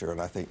my editor,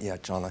 and I think, yeah,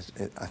 John, I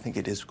think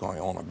it is going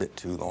on a bit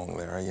too long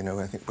there. You know,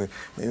 I think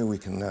maybe we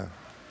can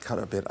cut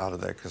a bit out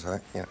of there, because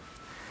you know.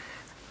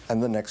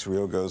 And the next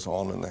reel goes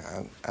on,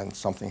 and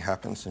something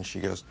happens, and she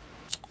goes,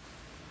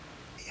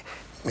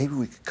 maybe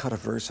we could cut a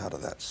verse out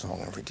of that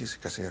song and reduce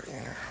it, because, you know.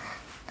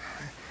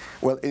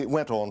 Well, it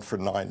went on for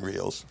 9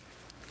 reels.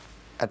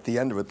 At the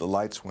end of it, the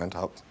lights went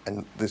up,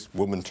 and this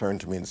woman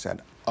turned to me and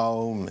said,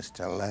 oh,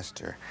 Mr.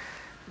 Lester,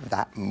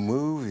 that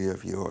movie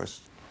of yours.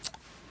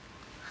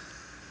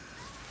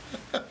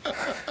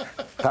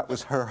 That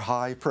was her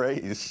high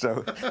praise.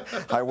 So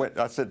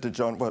I said to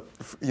John, well,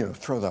 you know,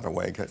 throw that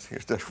away, guys.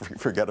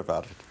 Forget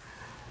about it.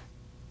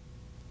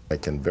 I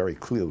can very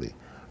clearly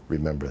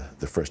remember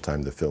the first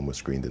time the film was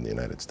screened in the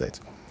United States.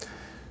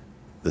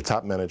 The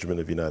top management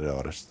of United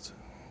Artists,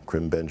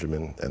 Krim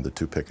Benjamin and the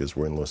 2 pickers,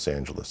 were in Los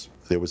Angeles.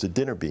 There was a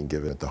dinner being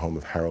given at the home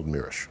of Harold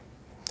Mirisch.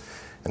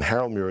 And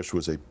Harold Mirisch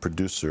was a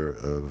producer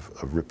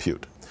of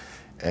repute.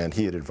 And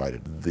he had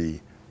invited the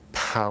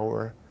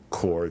power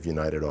core of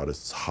United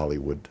Artists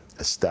Hollywood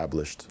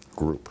established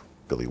group.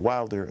 Billy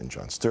Wilder and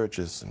John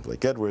Sturgis and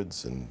Blake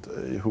Edwards and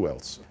who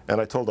else.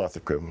 And I told Arthur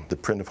Krim, the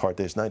print of Hard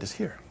Day's Night is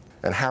here.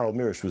 And Harold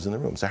Mirisch was in the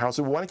room. So Harold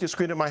said, well, why don't you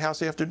screen it at my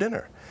house after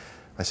dinner?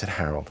 I said,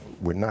 Harold,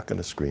 we're not going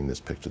to screen this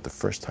picture the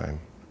first time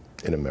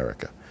in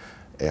America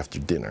after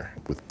dinner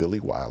with Billy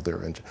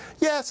Wilder. And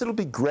yes, it'll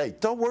be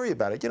great. Don't worry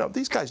about it. You know,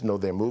 these guys know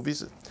their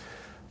movies.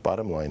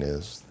 Bottom line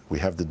is, we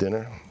have the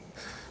dinner,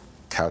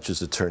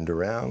 couches are turned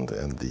around,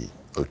 and the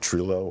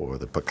Trillo or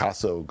the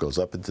Picasso goes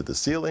up into the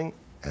ceiling,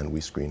 and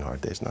we screen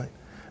Hard Day's Night.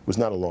 It was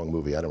not a long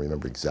movie. I don't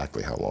remember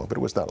exactly how long, but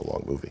it was not a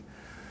long movie.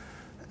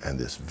 And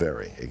this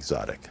very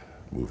exotic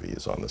movie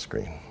is on the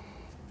screen.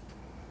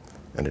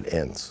 And it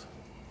ends,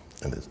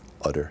 and there's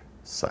utter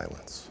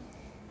silence.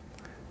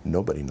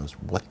 Nobody knows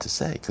what to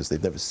say because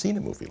they've never seen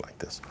a movie like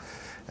this.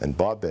 And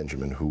Bob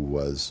Benjamin, who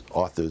was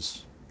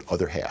Arthur's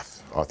other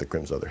half, Arthur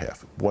Krim's other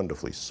half,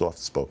 wonderfully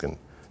soft-spoken,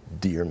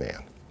 dear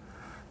man,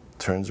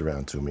 turns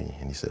around to me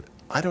and he said,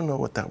 I don't know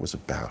what that was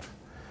about,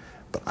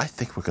 but I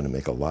think we're going to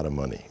make a lot of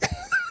money.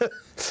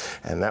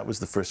 And that was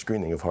the first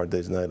screening of Hard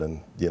Day's Night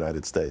in the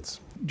United States.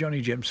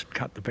 Johnny Jimson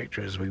cut the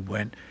picture as we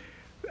went,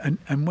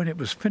 and when it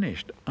was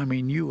finished, I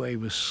mean, UA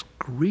was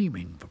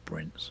screaming for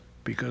Prince,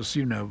 because,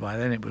 you know, by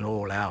then it was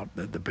all out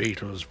that the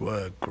Beatles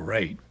were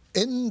great.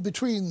 In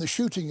between the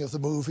shooting of the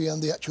movie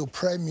and the actual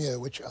premiere,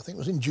 which I think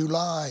was in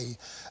July,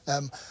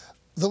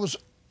 there was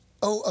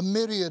a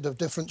myriad of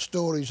different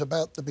stories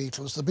about the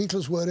Beatles. The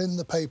Beatles were in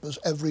the papers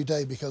every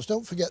day because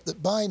don't forget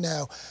that by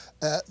now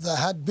there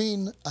had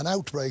been an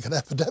outbreak, an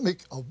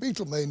epidemic of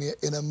Beatlemania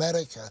in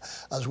America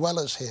as well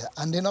as here,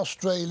 and in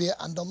Australia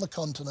and on the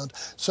continent.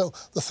 So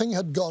the thing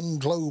had gone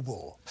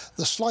global.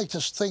 The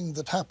slightest thing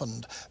that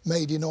happened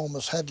made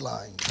enormous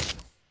headlines.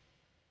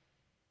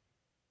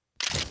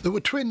 There were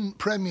twin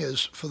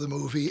premieres for the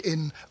movie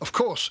in, of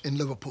course, in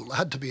Liverpool. It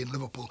had to be in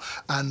Liverpool,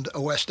 and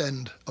a West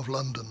End of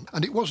London.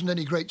 And it wasn't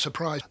any great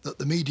surprise that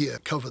the media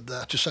covered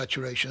that to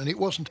saturation, and it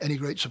wasn't any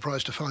great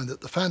surprise to find that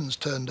the fans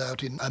turned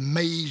out in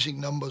amazing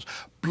numbers,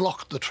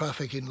 blocked the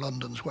traffic in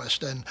London's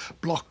West End,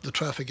 blocked the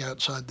traffic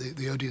outside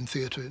the Odeon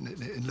Theatre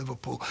in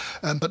Liverpool.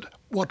 But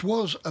what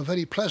was a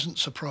very pleasant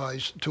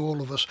surprise to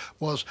all of us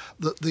was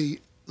that the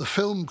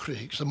film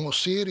critics, the more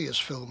serious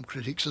film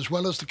critics, as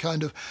well as the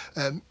kind of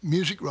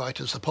music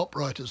writers, the pop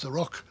writers, the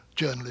rock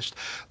journalists,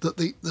 that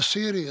the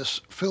serious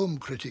film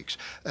critics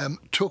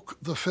took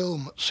the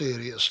film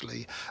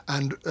seriously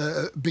and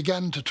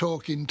began to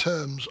talk in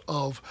terms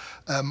of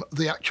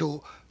the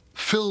actual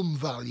film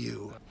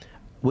value.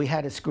 We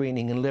had a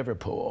screening in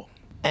Liverpool,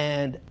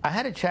 and I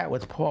had a chat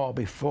with Paul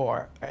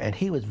before, and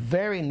he was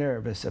very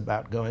nervous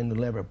about going to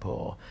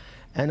Liverpool.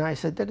 And I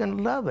said, they're going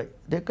to love it.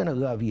 They're going to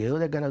love you.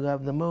 They're going to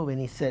love the movie. And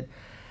he said,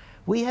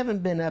 we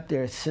haven't been up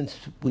there since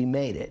we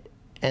made it,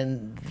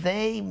 and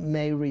they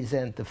may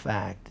resent the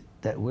fact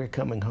that we're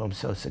coming home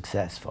so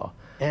successful.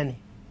 And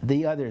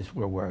the others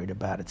were worried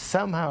about it.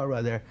 Somehow or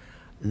other,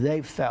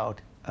 they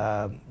felt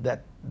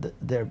that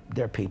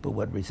their people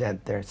would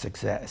resent their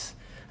success.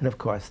 And of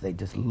course, they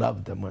just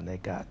loved them when they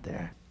got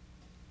there.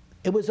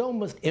 It was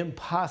almost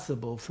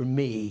impossible for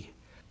me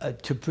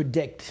to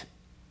predict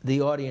the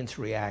audience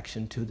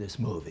reaction to this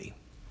movie.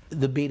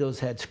 The Beatles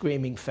had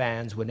screaming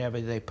fans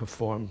whenever they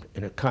performed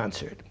in a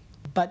concert.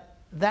 But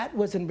that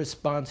was in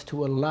response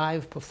to a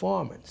live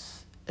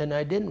performance. And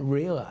I didn't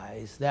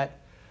realize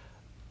that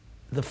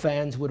the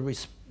fans would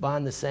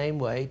respond the same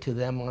way to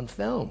them on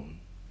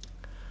film.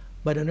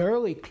 But an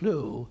early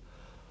clue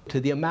to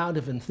the amount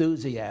of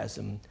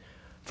enthusiasm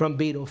from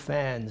Beatle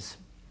fans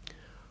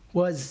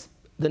was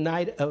the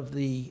night of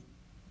the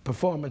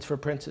performance for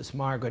Princess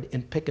Margaret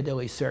in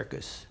Piccadilly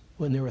Circus,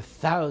 when there were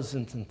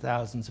thousands and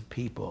thousands of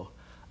people.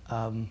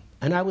 And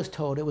I was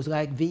told it was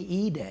like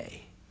VE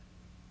Day.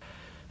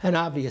 And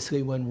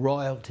obviously, when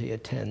royalty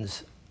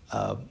attends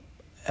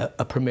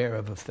a premiere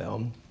of a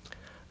film,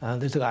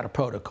 there's a lot of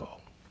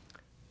protocol.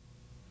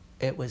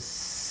 It was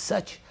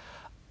such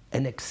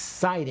an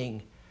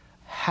exciting,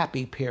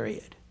 happy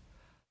period.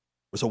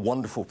 It was a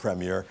wonderful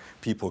premiere.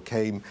 People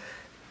came,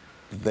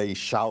 they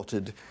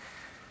shouted.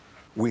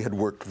 We had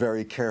worked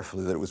very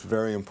carefully that it was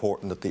very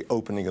important that the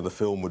opening of the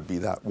film would be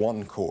that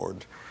one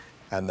chord,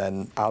 and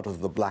then out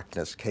of the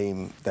blackness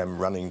came them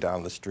running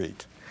down the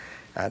street.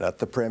 And at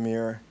the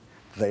premiere,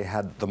 they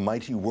had the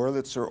mighty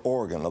Wurlitzer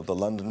organ of the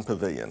London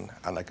Pavilion,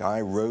 and a guy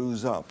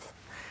rose up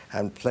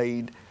and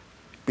played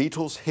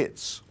Beatles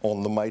hits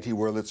on the mighty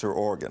Wurlitzer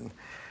organ,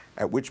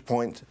 at which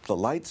point the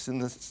lights in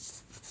the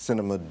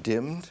cinema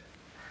dimmed,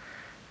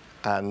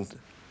 and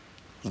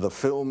the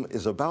film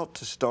is about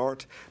to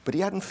start, but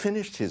he hadn't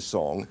finished his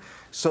song,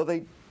 so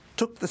they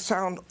took the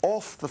sound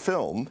off the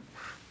film,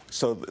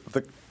 so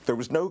there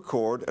was no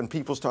chord, and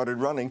people started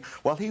running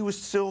while he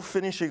was still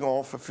finishing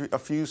off a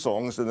few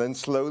songs, and then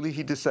slowly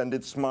he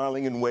descended,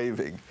 smiling and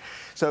waving.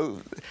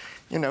 So,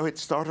 you know, it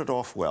started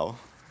off well.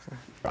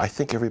 I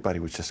think everybody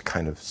was just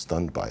kind of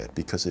stunned by it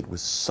because it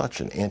was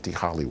such an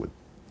anti-Hollywood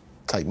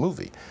type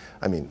movie.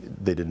 I mean,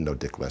 they didn't know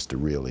Dick Lester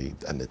really,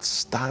 and the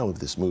style of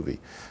this movie,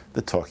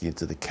 the talking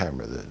into the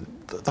camera,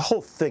 the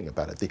whole thing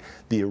about it,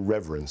 the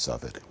irreverence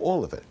of it,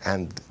 all of it,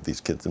 and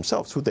these kids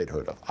themselves, who they'd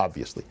heard of,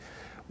 obviously,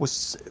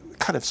 was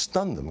kind of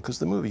stunned them because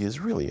the movie is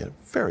really a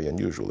very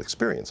unusual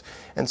experience,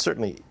 and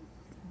certainly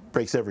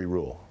breaks every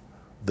rule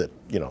that,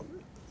 you know,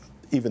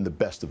 even the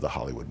best of the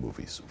Hollywood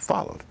movies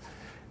followed.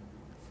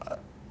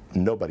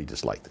 Nobody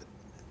disliked it,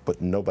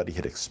 but nobody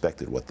had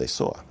expected what they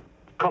saw.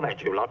 Come here,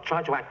 you lot.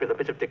 Try to act with a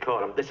bit of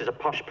decorum. This is a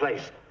posh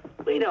place.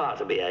 We know how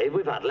to behave.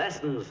 We've had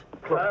lessons.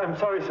 I'm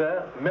sorry,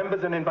 sir.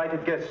 Members and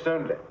invited guests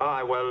only.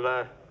 Aye,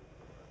 well,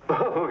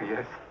 Oh,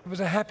 yes. It was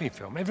a happy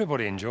film.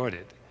 Everybody enjoyed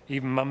it,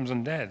 even mums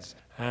and dads.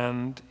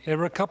 And there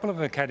were a couple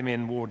of Academy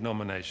Award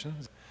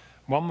nominations.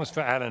 One was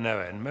for Alan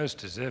Owen, most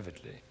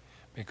deservedly,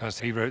 because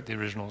he wrote the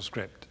original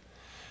script.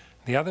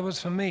 The other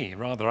was for me,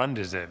 rather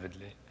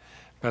undeservedly.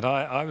 But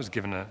I was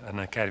given an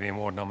Academy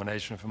Award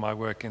nomination for my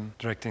work in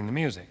directing the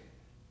music.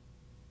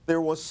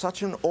 There was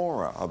such an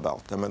aura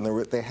about them, and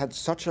they had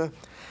such an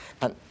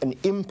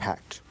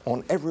impact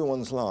on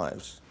everyone's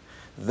lives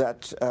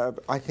that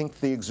I think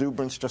the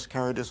exuberance just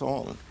carried us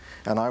on.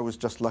 And I was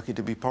just lucky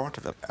to be part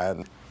of it.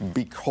 And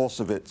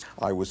because of it,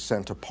 I was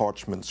sent a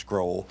parchment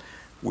scroll,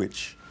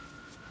 which,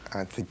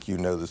 I think you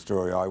know the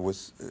story, I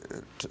was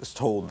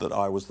told that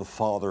I was the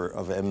father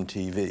of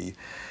MTV,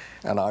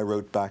 and I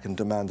wrote back and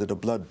demanded a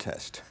blood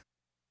test.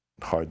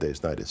 Hard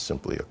Day's Night is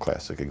simply a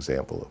classic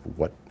example of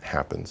what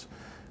happens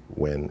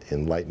when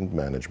enlightened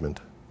management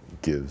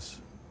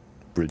gives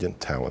brilliant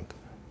talent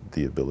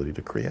the ability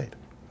to create.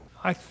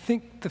 I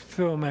think the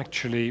film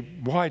actually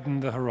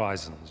widened the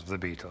horizons of the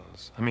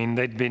Beatles. I mean,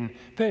 they'd been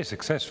very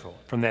successful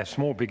from their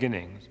small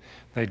beginnings.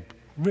 They'd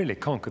really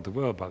conquered the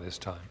world by this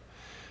time.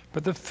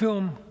 But the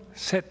film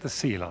set the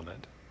seal on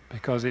it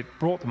because it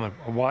brought them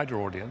a wider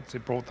audience,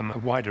 it brought them a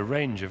wider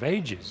range of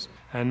ages,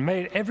 and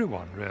made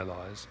everyone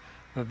realize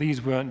that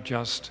these weren't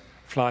just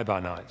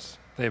fly-by-nights.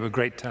 They were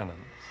great talents.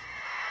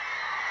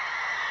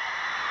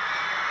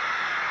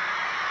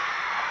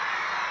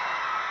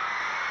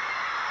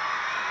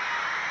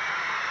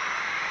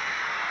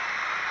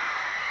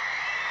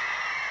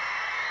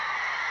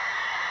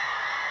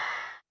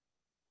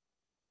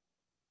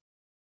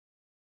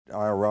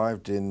 I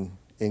arrived in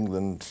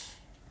England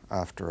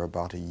after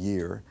about a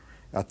year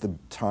at the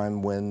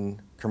time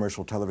when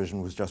commercial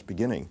television was just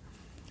beginning.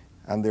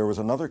 And there was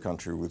another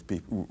country with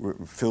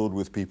filled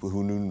with people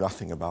who knew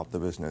nothing about the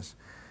business.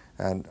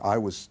 And I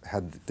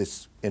had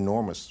this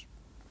enormous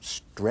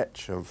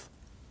stretch of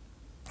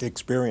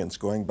experience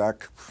going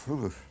back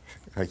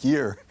a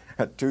year,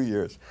 2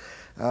 years.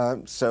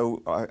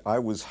 So I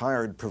was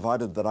hired,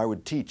 provided that I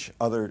would teach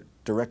other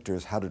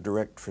directors how to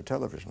direct for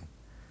television.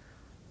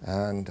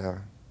 And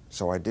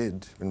so I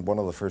did, and one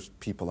of the first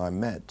people I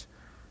met,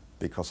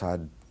 because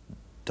I'd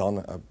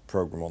done a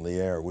program on the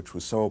air which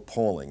was so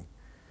appalling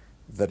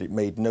that it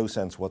made no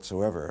sense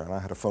whatsoever. And I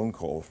had a phone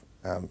call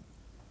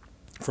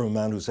from a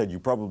man who said, "You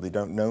probably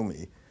don't know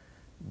me,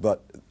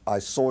 but I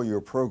saw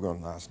your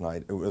program last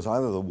night. It was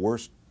either the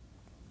worst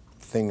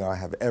thing I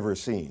have ever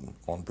seen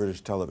on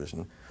British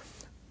television,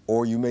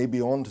 or you may be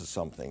on to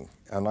something."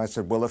 And I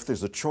said, "Well, if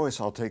there's a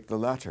choice, I'll take the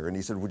latter." And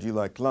he said, "Would you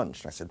like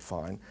lunch?" And I said,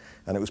 "Fine."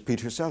 And it was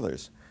Peter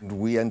Sellers. And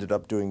we ended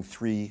up doing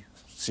 3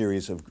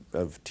 series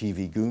of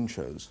TV goon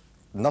shows.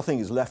 Nothing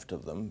is left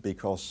of them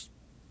because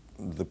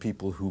the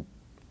people who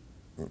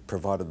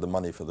provided the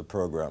money for the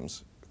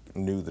programs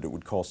knew that it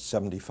would cost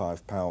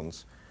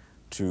 £75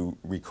 to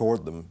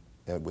record them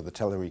with a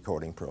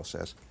tele-recording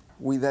process.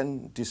 We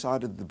then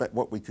decided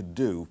what we could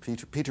do.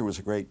 Peter was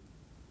a great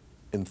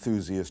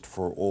enthusiast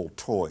for all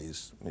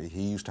toys.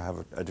 He used to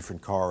have a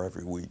different car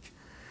every week,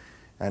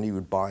 and he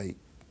would buy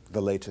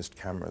the latest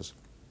cameras.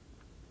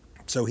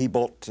 So he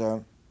bought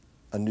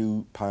a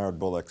new powered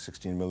Bolex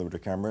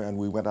 16mm camera, and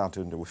we went out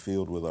into a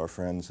field with our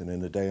friends, and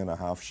in a day and a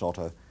half shot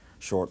a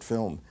short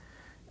film.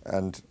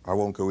 And I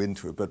won't go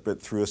into it,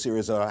 but through a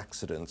series of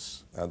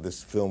accidents,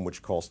 this film,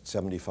 which cost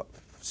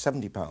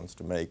 £70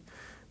 to make,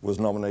 was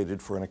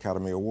nominated for an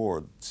Academy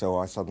Award. So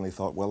I suddenly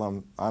thought, well,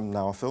 I'm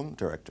now a film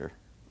director.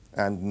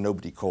 And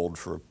nobody called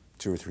for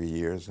 2 or 3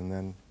 years, and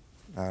then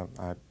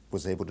I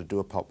was able to do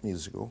a pop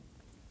musical,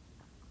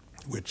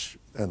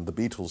 and the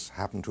Beatles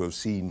happened to have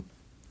seen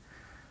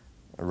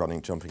a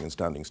running, jumping, and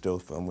standing still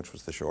film, which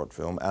was the short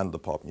film, and the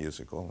pop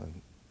musical.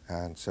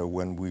 And so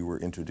when we were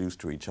introduced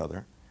to each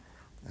other,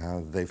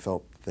 they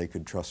felt they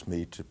could trust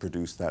me to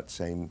produce that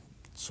same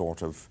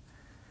sort of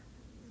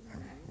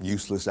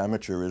useless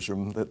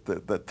amateurism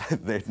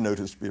that they'd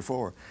noticed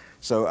before.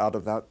 So out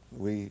of that,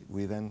 we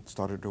then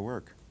started to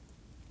work.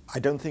 I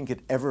don't think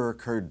it ever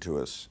occurred to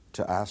us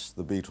to ask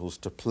the Beatles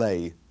to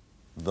play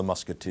the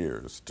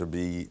Musketeers, to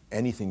be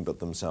anything but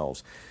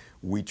themselves.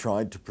 We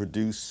tried to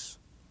produce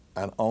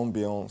an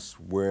ambiance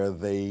where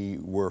they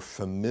were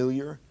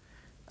familiar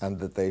and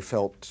that they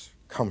felt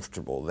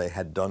comfortable. They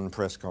had done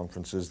press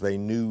conferences. They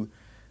knew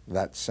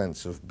that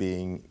sense of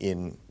being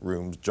in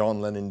rooms.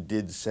 John Lennon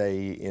did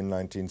say in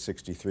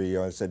 1963,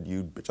 I said,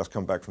 "You'd just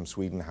come back from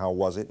Sweden, how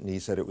was it?" And he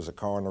said it was a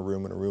car in a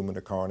room and a room and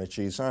a car and a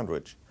cheese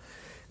sandwich.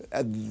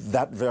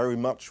 That very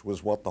much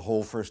was what the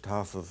whole first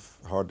half of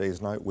Hard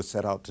Day's Night was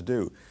set out to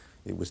do.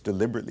 It was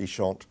deliberately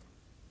shot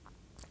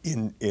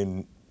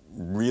in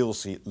real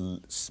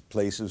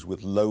places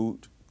with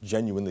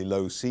genuinely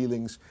low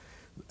ceilings,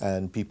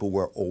 and people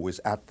were always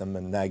at them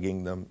and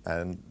nagging them.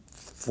 And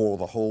for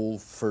the whole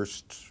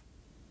first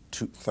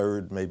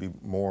third, maybe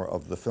more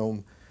of the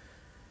film,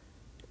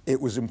 it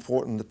was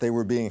important that they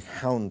were being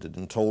hounded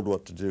and told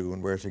what to do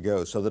and where to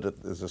go, so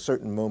that there's a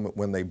certain moment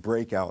when they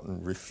break out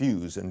and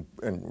refuse and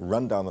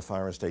run down the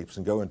fire escapes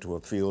and go into a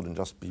field and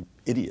just be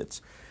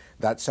idiots.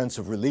 That sense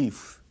of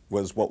relief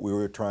was what we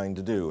were trying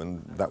to do,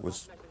 and that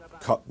was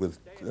cut with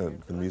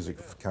the music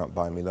of Can't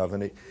Buy Me Love,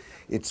 and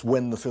it's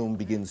when the film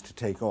begins to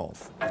take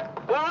off.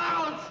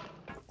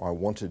 I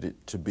wanted it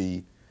to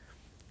be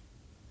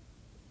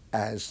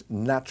as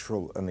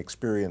natural an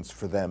experience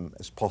for them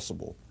as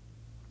possible.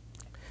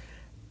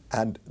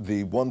 And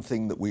the one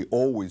thing that we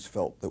always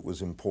felt that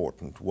was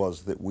important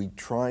was that we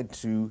tried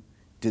to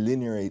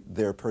delineate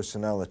their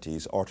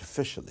personalities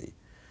artificially,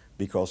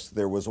 because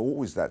there was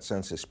always that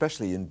sense,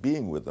 especially in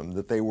being with them,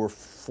 that they were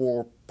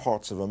four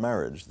parts of a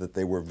marriage, that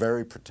they were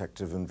very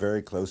protective and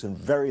very close and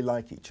very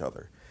like each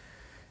other.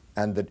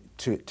 And that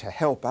to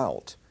help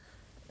out,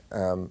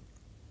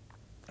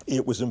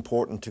 it was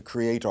important to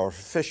create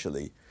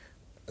artificially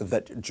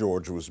that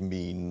George was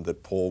mean,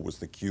 that Paul was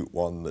the cute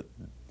one, that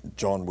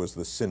John was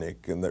the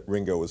cynic, and that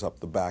Ringo was up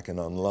the back and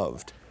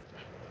unloved.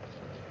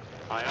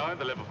 Aye,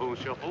 the Liverpool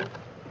shuffle.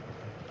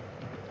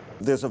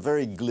 There's a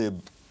very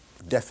glib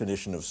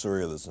definition of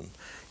surrealism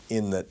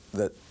in that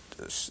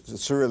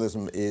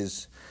surrealism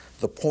is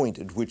the point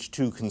at which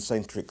two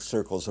concentric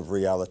circles of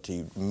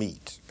reality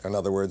meet. In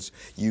other words,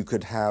 you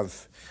could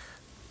have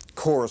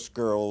chorus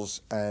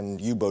girls and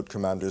U-boat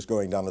commanders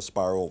going down a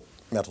spiral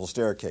metal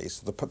staircase.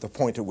 The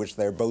point at which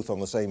they're both on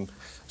the same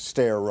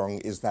stair rung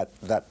is that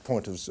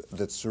point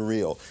that's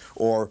surreal.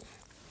 Or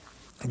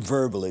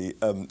verbally,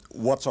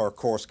 what's our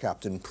course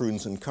captain,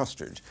 prunes and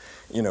custard?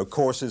 You know,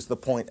 course is the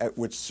point at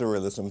which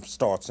surrealism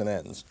starts and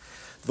ends.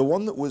 The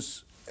one that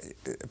was,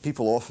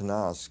 people often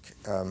ask,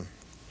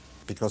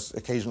 because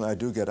occasionally I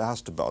do get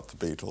asked about the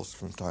Beatles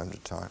from time to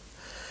time,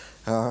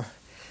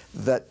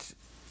 that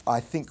I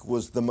think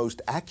was the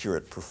most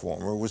accurate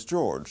performer was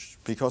George,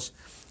 because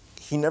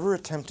he never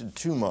attempted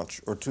too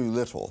much or too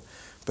little,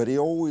 but he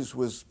always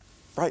was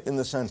right in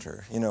the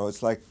center. You know,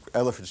 it's like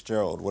Ella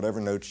Fitzgerald, whatever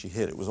note she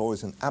hit, it was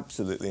always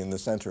absolutely in the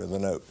center of the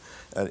note.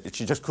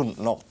 She just couldn't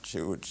not,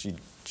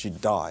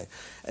 she'd die.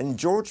 And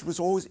George was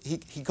always,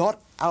 he got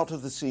out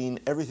of the scene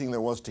everything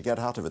there was to get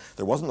out of it.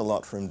 There wasn't a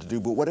lot for him to do,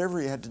 but whatever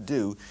he had to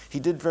do, he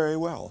did very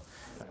well.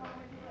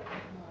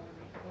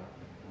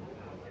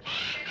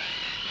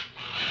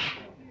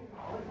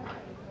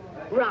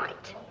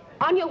 Right,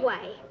 on your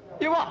way.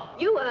 You are?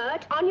 You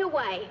heard, on your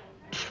way,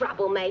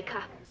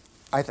 troublemaker.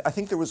 I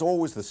think there was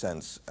always the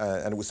sense,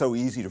 and it was so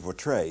easy to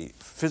portray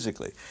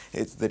physically,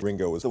 that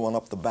Ringo was the one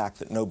up the back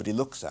that nobody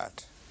looks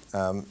at,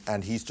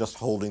 and he's just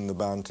holding the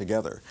band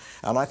together.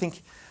 And I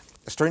think,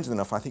 strangely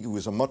enough, I think he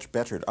was a much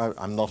better.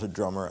 I'm not a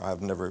drummer.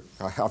 I've never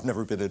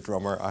been a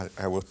drummer.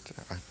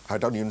 I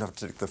don't even have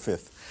to take the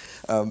fifth.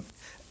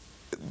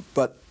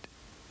 But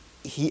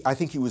I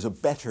think he was a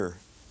better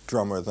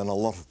drummer than a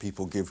lot of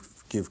people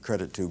give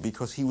credit to,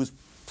 because he was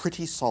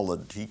pretty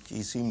solid.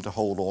 He seemed to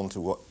hold on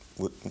to what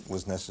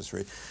was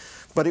necessary.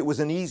 But it was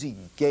an easy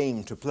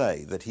game to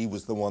play, that he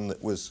was the one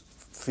that was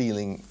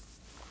feeling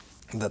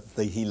that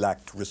he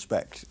lacked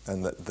respect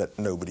and that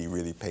nobody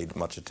really paid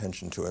much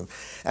attention to him.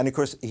 And of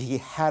course, he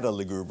had a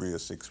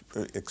lugubrious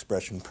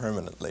expression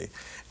permanently,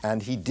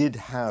 and he did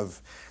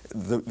have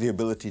the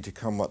ability to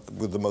come up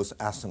with the most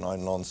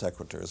asinine non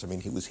sequiturs. I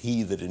mean, it was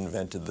he that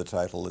invented the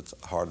title, It's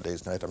a Hard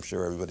Day's Night, I'm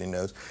sure everybody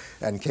knows,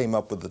 and came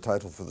up with the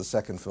title for the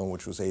second film,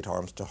 which was 8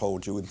 Arms to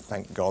Hold You, and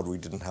thank God we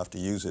didn't have to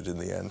use it in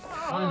the end.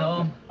 I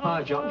know.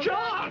 Hi, John.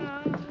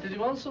 John! Did you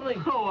want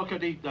something? Oh, I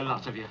could eat the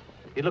lot of you.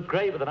 You look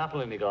great with an apple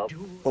in your gob.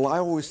 Well, I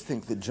always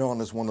think that John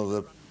is one of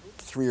the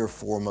 3 or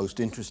 4 most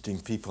interesting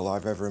people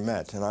I've ever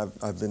met, and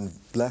I've been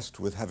blessed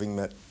with having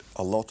met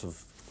a lot of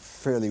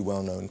fairly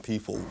well-known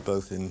people,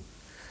 both in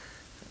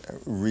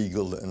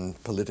regal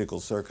and political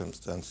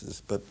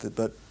circumstances.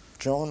 But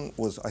John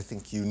was, I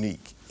think,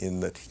 unique in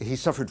that he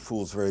suffered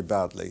fools very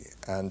badly,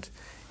 and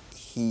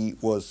he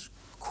was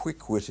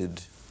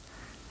quick-witted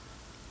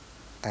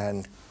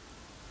and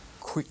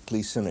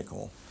quickly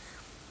cynical,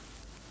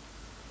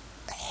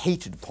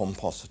 hated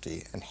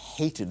pomposity and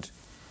hated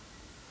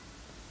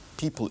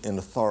people in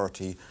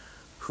authority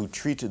who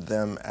treated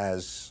them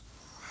as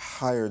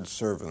hired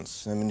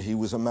servants. I mean, he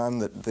was a man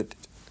that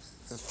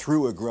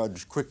threw a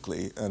grudge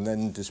quickly and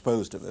then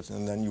disposed of it,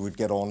 and then you would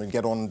get on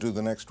and do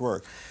the next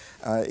work.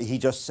 He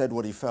just said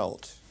what he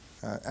felt,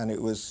 and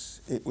it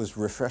was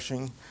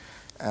refreshing,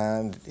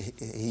 and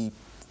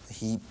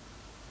he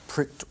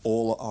pricked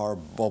all our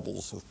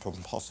bubbles of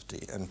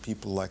pomposity, and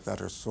people like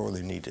that are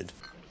sorely needed.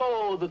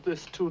 Oh, that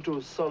this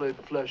too solid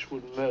flesh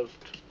would melt.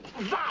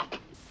 Zap!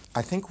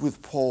 I think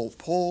with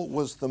Paul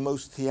was the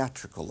most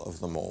theatrical of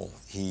them all.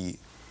 He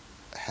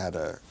had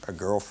a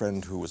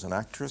girlfriend who was an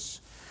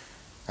actress.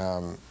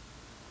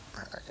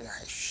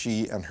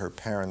 She and her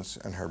parents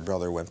and her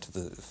brother went to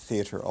the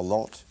theater a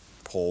lot.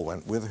 Paul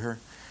went with her.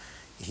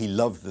 He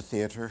loved the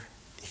theater.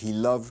 He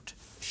loved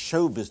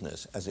show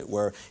business, as it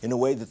were, in a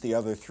way that the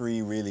other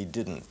 3 really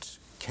didn't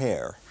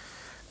care.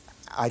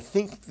 I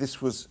think this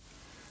was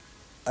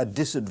a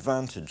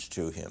disadvantage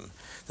to him,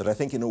 that I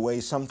think in a way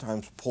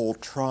sometimes Paul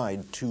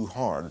tried too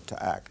hard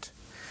to act.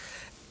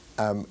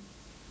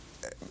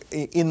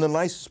 In the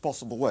nicest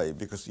possible way,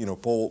 because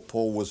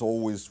Paul was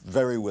always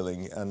very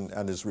willing and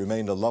has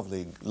remained a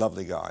lovely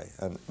guy.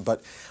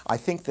 But I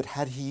think that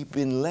had he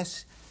been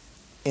less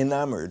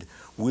enamored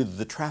with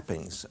the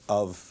trappings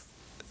of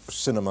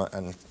cinema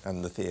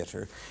and the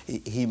theatre,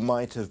 he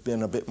might have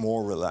been a bit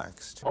more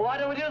relaxed. Well, why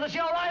don't we do the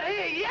show right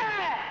here?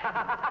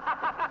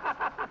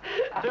 Yeah!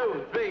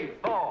 2, 3,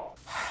 4.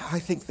 I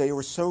think they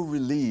were so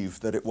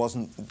relieved that it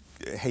wasn't,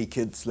 hey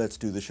kids, let's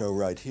do the show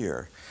right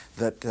here,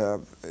 that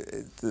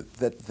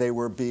that they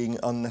were being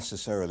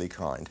unnecessarily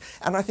kind.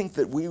 And I think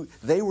that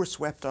they were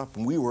swept up,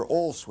 and we were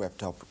all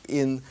swept up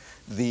in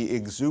the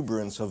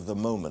exuberance of the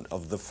moment,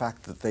 of the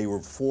fact that they were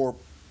 4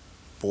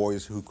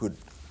 boys who could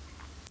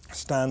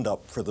stand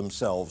up for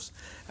themselves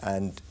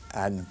and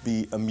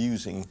be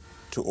amusing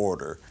to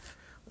order.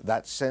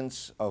 That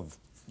sense of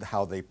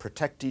how they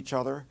protect each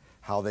other,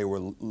 how they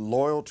were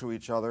loyal to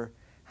each other,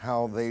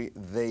 how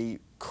they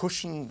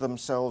cushioned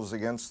themselves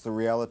against the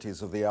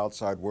realities of the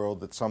outside world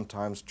that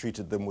sometimes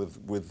treated them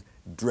with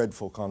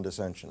dreadful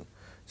condescension.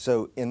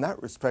 So in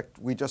that respect,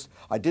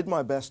 I did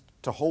my best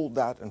to hold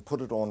that and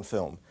put it on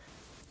film.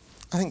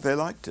 I think they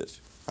liked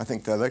it. I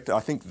think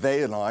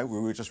they and I, we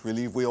were just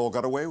relieved we all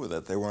got away with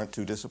it. They weren't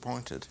too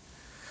disappointed.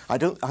 I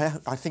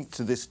think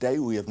to this day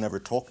we have never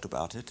talked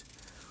about it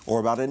or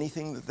about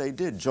anything that they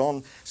did.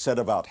 John said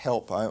about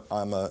help,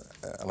 and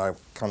I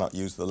cannot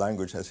use the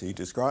language as he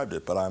described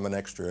it, but I'm an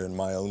extra in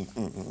my own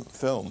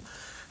film.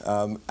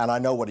 And I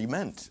know what he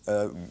meant.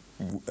 There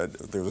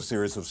was a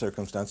series of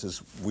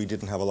circumstances we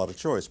didn't have a lot of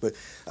choice. But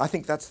I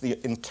think that's the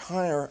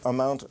entire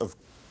amount of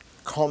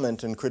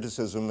comment and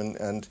criticism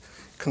and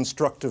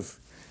constructive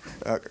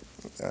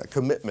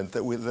commitment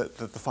that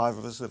the 5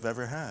 of us have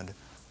ever had.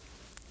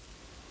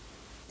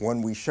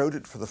 When we showed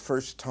it for the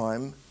first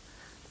time,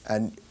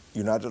 and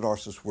United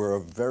Artists were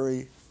a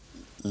very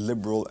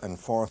liberal and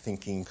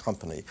far-thinking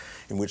company,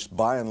 in which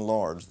by and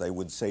large they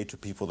would say to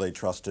people they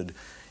trusted,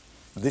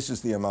 this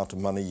is the amount of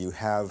money you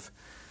have,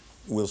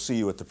 we'll see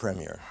you at the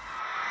premiere.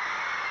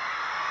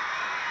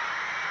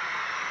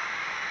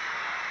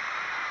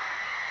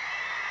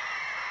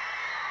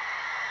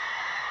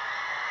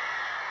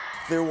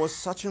 There was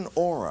such an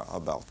aura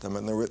about them,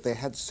 and they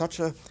had such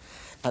an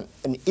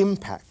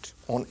impact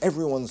on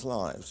everyone's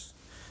lives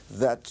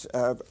that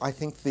I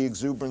think the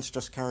exuberance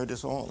just carried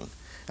us on.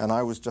 And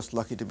I was just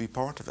lucky to be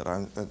part of it.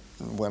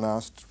 When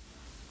asked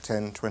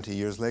 10, 20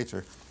 years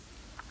later,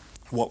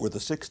 what were the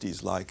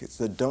 60s like? It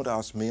said, don't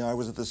ask me, I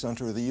was at the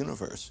center of the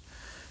universe.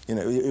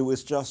 It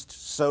was just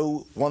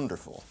so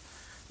wonderful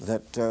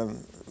that,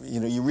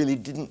 you really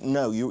didn't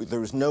know.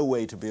 There was no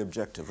way to be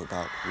objective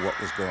about what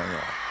was going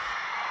on.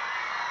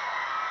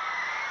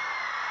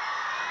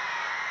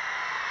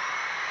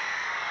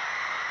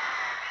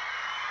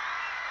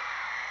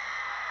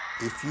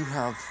 If you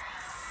have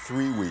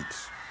 3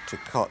 weeks to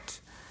cut,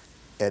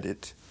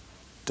 edit,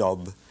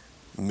 dub,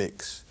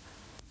 mix,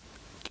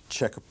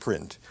 check a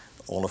print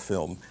on a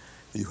film,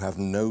 you have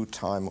no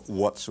time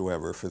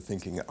whatsoever for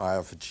thinking, I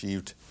have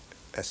achieved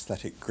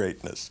aesthetic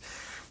greatness.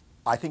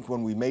 I think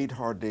when we made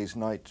Hard Day's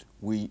Night,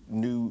 we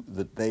knew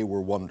that they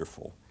were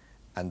wonderful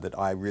and that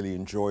I really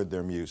enjoyed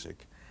their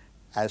music.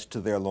 As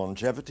to their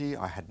longevity,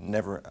 I had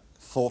never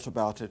thought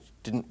about it,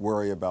 didn't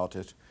worry about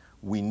it.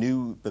 We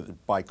knew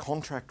that by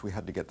contract we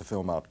had to get the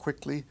film out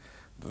quickly.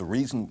 The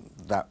reason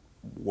that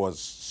was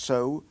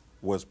so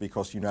was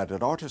because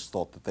United Artists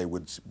thought that they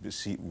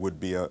would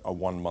be a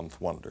 1-month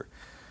wonder.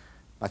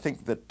 I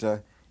think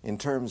that in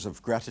terms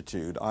of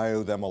gratitude, I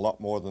owe them a lot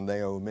more than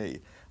they owe me.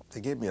 They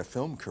gave me a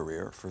film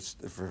career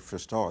for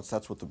starts.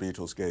 That's what the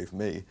Beatles gave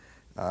me.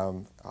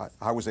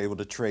 I was able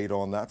to trade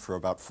on that for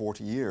about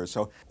 40 years.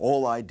 So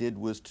all I did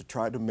was to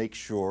try to make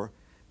sure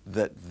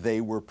that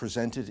they were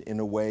presented in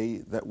a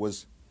way that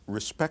was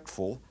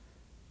respectful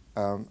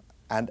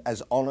and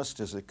as honest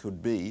as it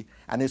could be,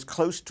 and as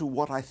close to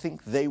what I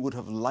think they would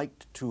have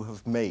liked to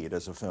have made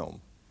as a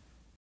film.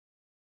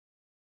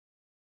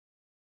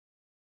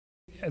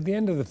 At the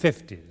end of the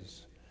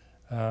 50s,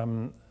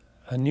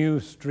 a new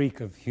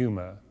streak of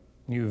humour,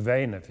 new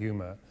vein of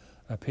humour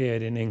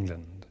appeared in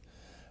England.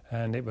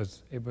 And it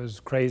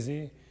was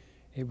crazy,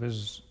 it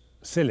was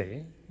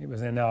silly, it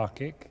was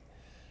anarchic,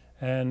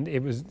 and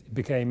it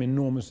became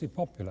enormously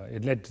popular.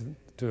 It led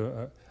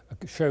to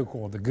a show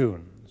called The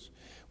Goons,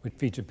 which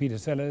featured Peter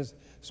Sellers,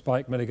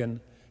 Spike Milligan,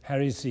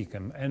 Harry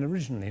Seacombe, and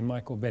originally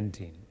Michael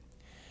Bentine.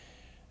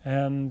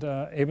 And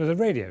it was a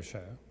radio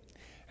show.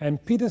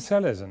 And Peter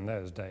Sellers in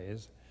those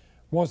days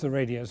was a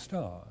radio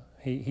star.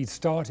 He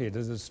started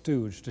as a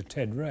stooge to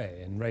Ted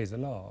Ray in Raise a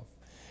Laugh,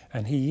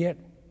 and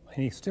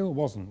he still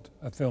wasn't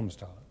a film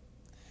star.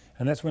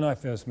 And that's when I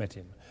first met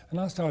him. And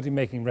I started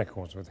making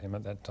records with him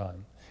at that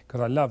time,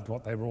 because I loved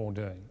what they were all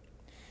doing.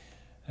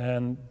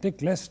 And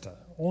Dick Lester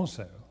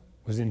also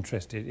was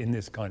interested in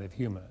this kind of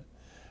humour,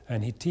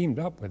 and he teamed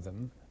up with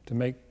them to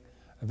make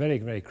a very,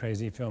 very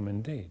crazy film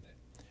indeed.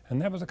 And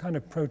that was a kind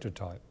of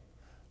prototype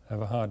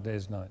of A Hard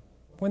Day's Night.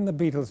 when the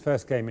Beatles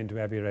first came into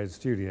Abbey Road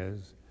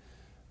Studios,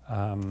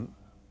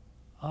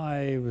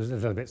 I was a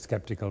little bit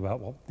sceptical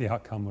about what the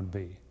outcome would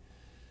be.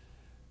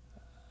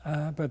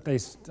 But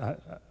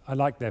I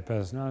liked their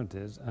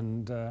personalities,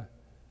 and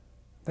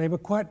they were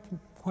quite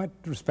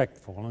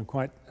respectful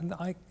and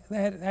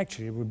they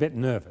actually were a bit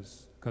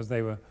nervous because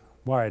they were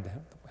worried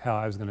how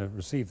I was going to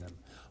receive them.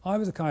 I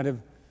was a kind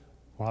of,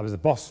 well, I was a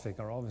boss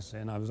figure,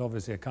 obviously, and I was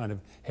obviously a kind of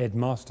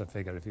headmaster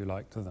figure, if you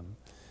like, to them.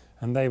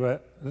 And they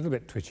were a little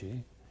bit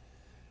twitchy.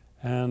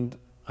 And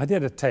I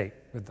did a take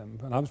with them,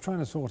 but I was trying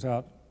to sort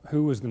out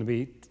who was going to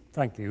be,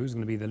 frankly, who was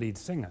going to be the lead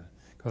singer,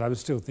 because I was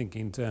still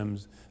thinking in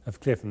terms of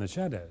Cliff and the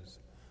Shadows.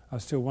 I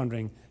was still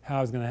wondering how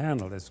I was going to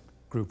handle this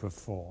group of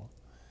four.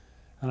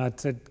 And I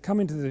said, come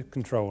into the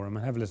control room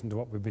and have a listen to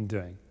what we've been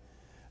doing.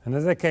 And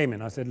as they came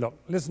in, I said, look,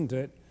 listen to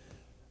it.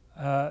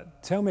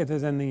 Tell me if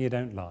there's anything you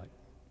don't like.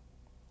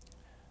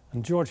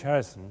 And George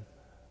Harrison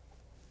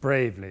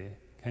bravely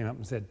came up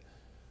and said,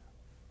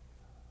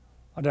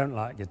 I don't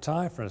like your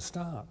tie for a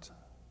start.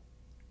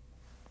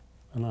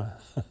 And,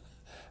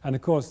 and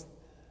of course,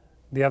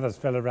 the others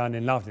fell around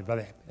and laughed at him,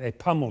 but they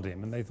pummeled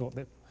him, and they thought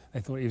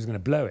he was going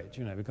to blow it,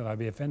 you know, because I'd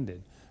be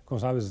offended. Of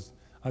course, I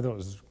thought it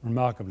was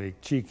remarkably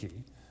cheeky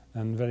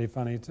and very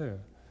funny too.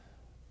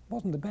 It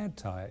wasn't a bad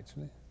tie,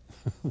 actually.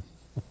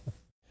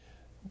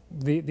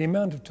 The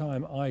amount of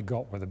time I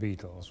got with the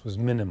Beatles was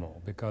minimal,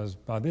 because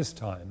by this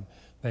time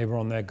they were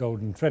on their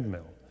golden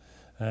treadmill,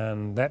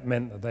 and that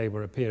meant that they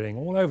were appearing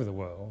all over the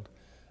world,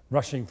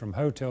 rushing from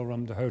hotel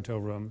room to hotel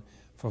room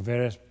for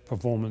various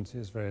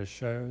performances, various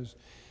shows,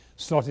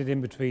 slotted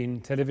in between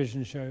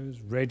television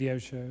shows, radio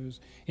shows,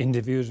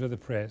 interviews with the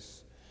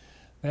press.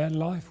 Their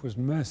life was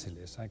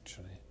merciless,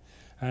 actually.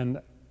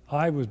 And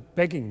I was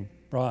begging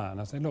Brian,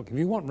 I said, look, if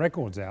you want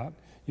records out,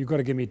 you've got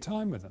to give me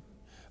time with them.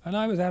 And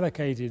I was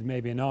allocated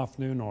maybe an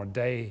afternoon or a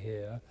day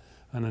here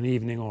and an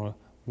evening or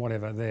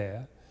whatever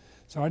there.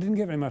 So I didn't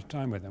get very much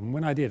time with them.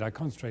 When I did, I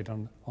concentrated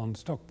on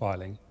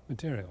stockpiling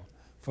material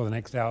for the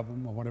next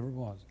album or whatever it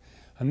was.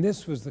 And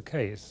this was the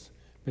case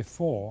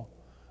before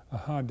A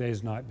Hard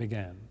Day's Night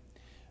began.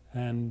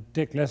 And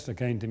Dick Lester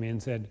came to me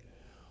and said,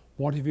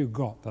 what have you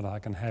got that I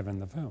can have in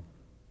the film?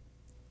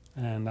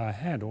 And I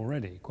had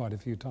already quite a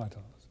few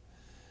titles.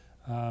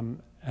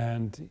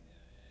 And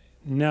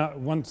now,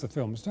 once the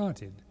film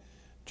started,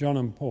 John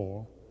and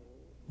Paul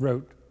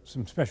wrote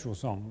some special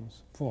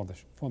songs for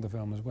the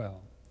film as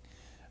well.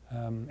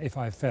 If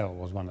I Fell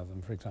was one of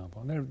them, for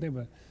example. There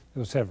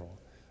were several,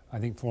 I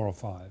think 4 or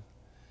 5.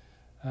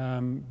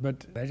 But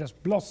they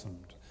just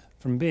blossomed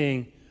from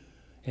being,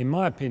 in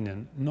my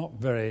opinion, not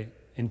very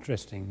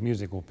interesting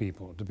musical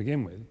people to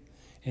begin with,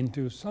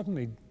 into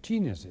suddenly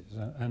geniuses.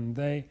 And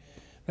they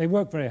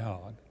worked very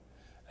hard,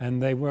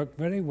 and they worked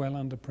very well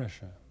under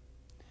pressure.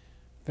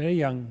 Very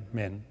young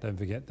men, don't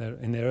forget, they're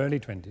in their early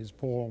 20s.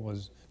 Paul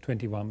was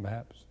 21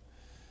 perhaps.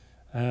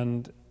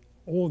 And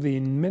all the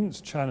immense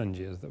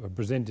challenges that were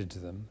presented to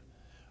them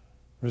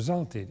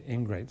resulted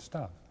in great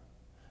stuff.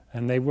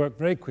 And they worked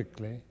very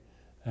quickly,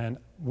 and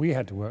we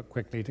had to work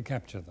quickly to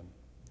capture them.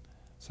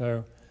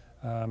 So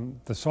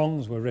the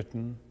songs were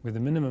written with a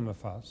minimum of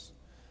fuss,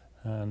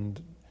 and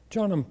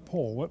John and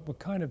Paul were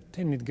kind of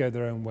tending to go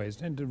their own ways,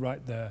 tended to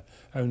write their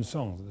own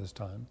songs at this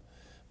time,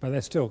 but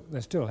they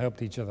still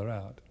helped each other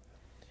out.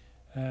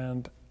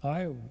 And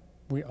I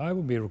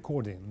would be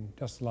recording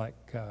just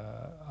like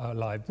a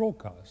live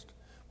broadcast.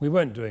 We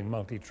weren't doing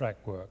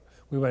multi-track work.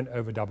 We weren't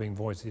overdubbing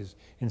voices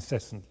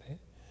incessantly.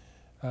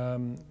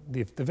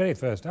 The very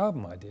first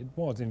album I did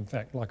was, in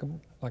fact,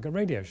 like a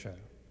radio show.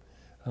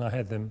 And I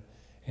had them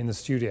in the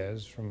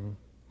studios from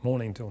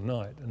morning till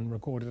night and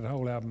recorded the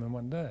whole album in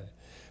one day.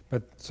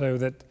 But so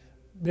that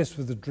this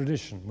was the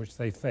tradition which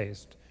they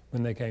faced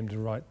when they came to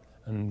write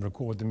and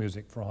record the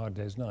music for A Hard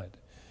Day's Night.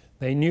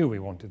 They knew we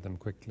wanted them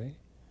quickly,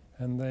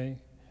 and they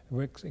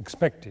were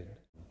expected.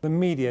 The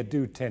media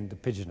do tend to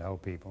pigeonhole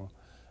people,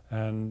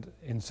 and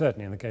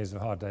certainly in the case of A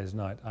Hard Day's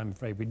Night, I'm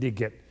afraid we did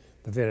get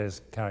the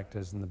various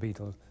characters in the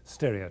Beatles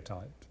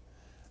stereotyped,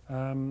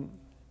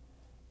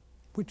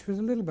 which was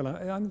a little bit,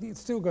 I mean, it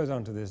still goes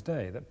on to this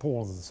day, that Paul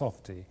was the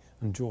softie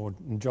and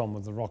John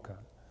was the rocker.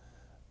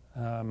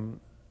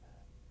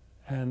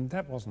 And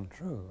that wasn't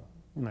true,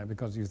 you know,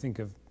 because you think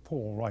of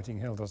Paul writing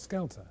Helter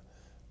Skelter.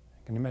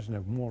 Can you imagine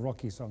a more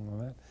rocky song than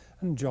that?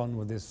 And John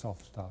with his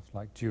soft stuff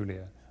like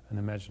Julia and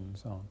Imagine and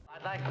so on.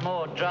 I'd like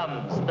more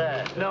drums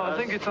there. No, I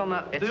think it's on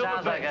that. It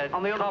sounds like a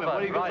on the other cover, bit,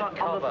 where he goes right on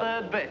cover. the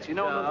third bit. You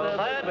know, on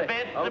the third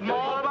bit. The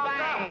more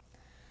bang.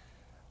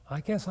 I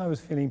guess I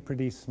was feeling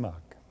pretty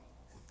smug.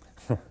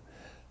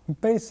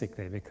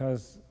 Basically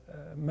because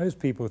most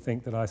people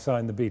think that I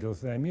signed the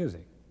Beatles their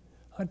music.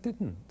 I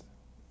didn't.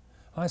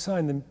 I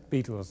signed the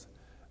Beatles,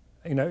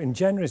 you know, in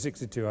January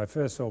 '62 I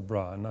first saw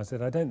Brian and I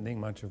said, I don't think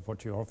much of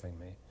what you're offering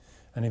me.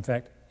 And in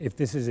fact, if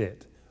this is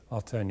it,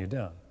 I'll turn you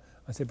down.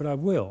 I said, but I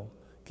will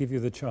give you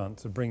the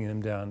chance of bringing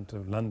them down to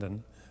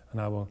London and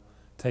I will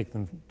take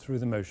them through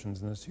the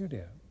motions in the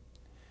studio.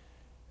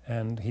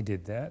 And he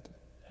did that.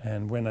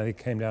 And when I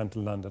came down to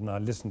London, I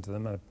listened to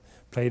them, I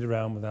played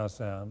around with our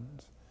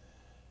sounds.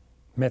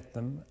 met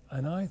them,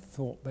 and I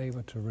thought they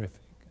were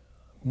terrific.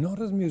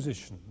 Not as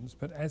musicians,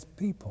 but as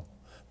people.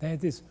 They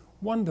had this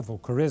wonderful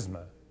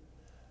charisma,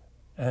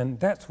 and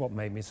that's what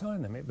made me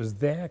sign them. It was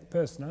their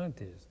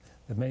personalities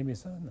that made me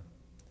sign them.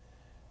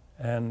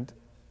 And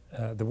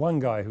the one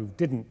guy who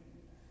didn't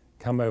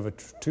come over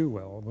too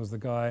well was the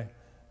guy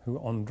who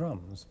on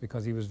drums,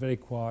 because he was very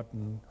quiet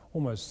and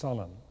almost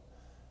sullen,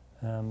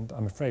 and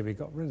I'm afraid we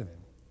got rid of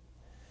him.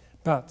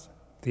 But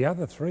the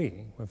other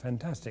three were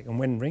fantastic, and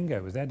when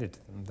Ringo was added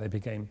to them, they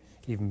became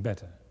even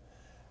better.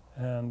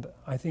 And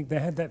I think they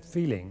had that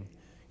feeling,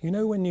 you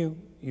know, when you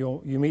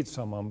meet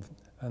someone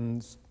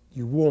and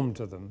you warm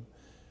to them,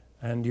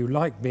 and you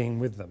like being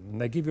with them,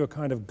 and they give you a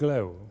kind of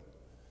glow,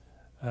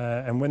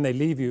 and when they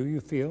leave you,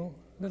 you feel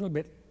a little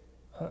bit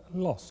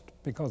lost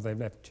because they've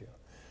left you.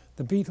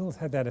 The Beatles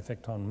had that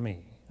effect on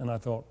me, and I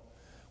thought,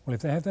 well,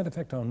 if they have that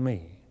effect on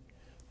me,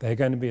 they're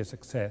going to be a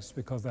success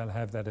because they'll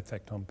have that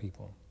effect on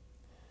people.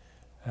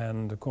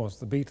 And of course,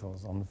 the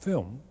Beatles on the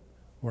film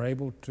were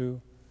able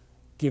to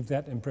give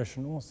that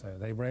impression also.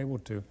 They were able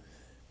to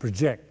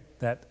project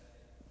that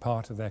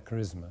part of their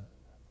charisma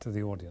to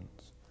the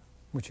audience,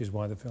 which is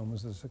why the film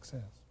was a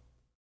success.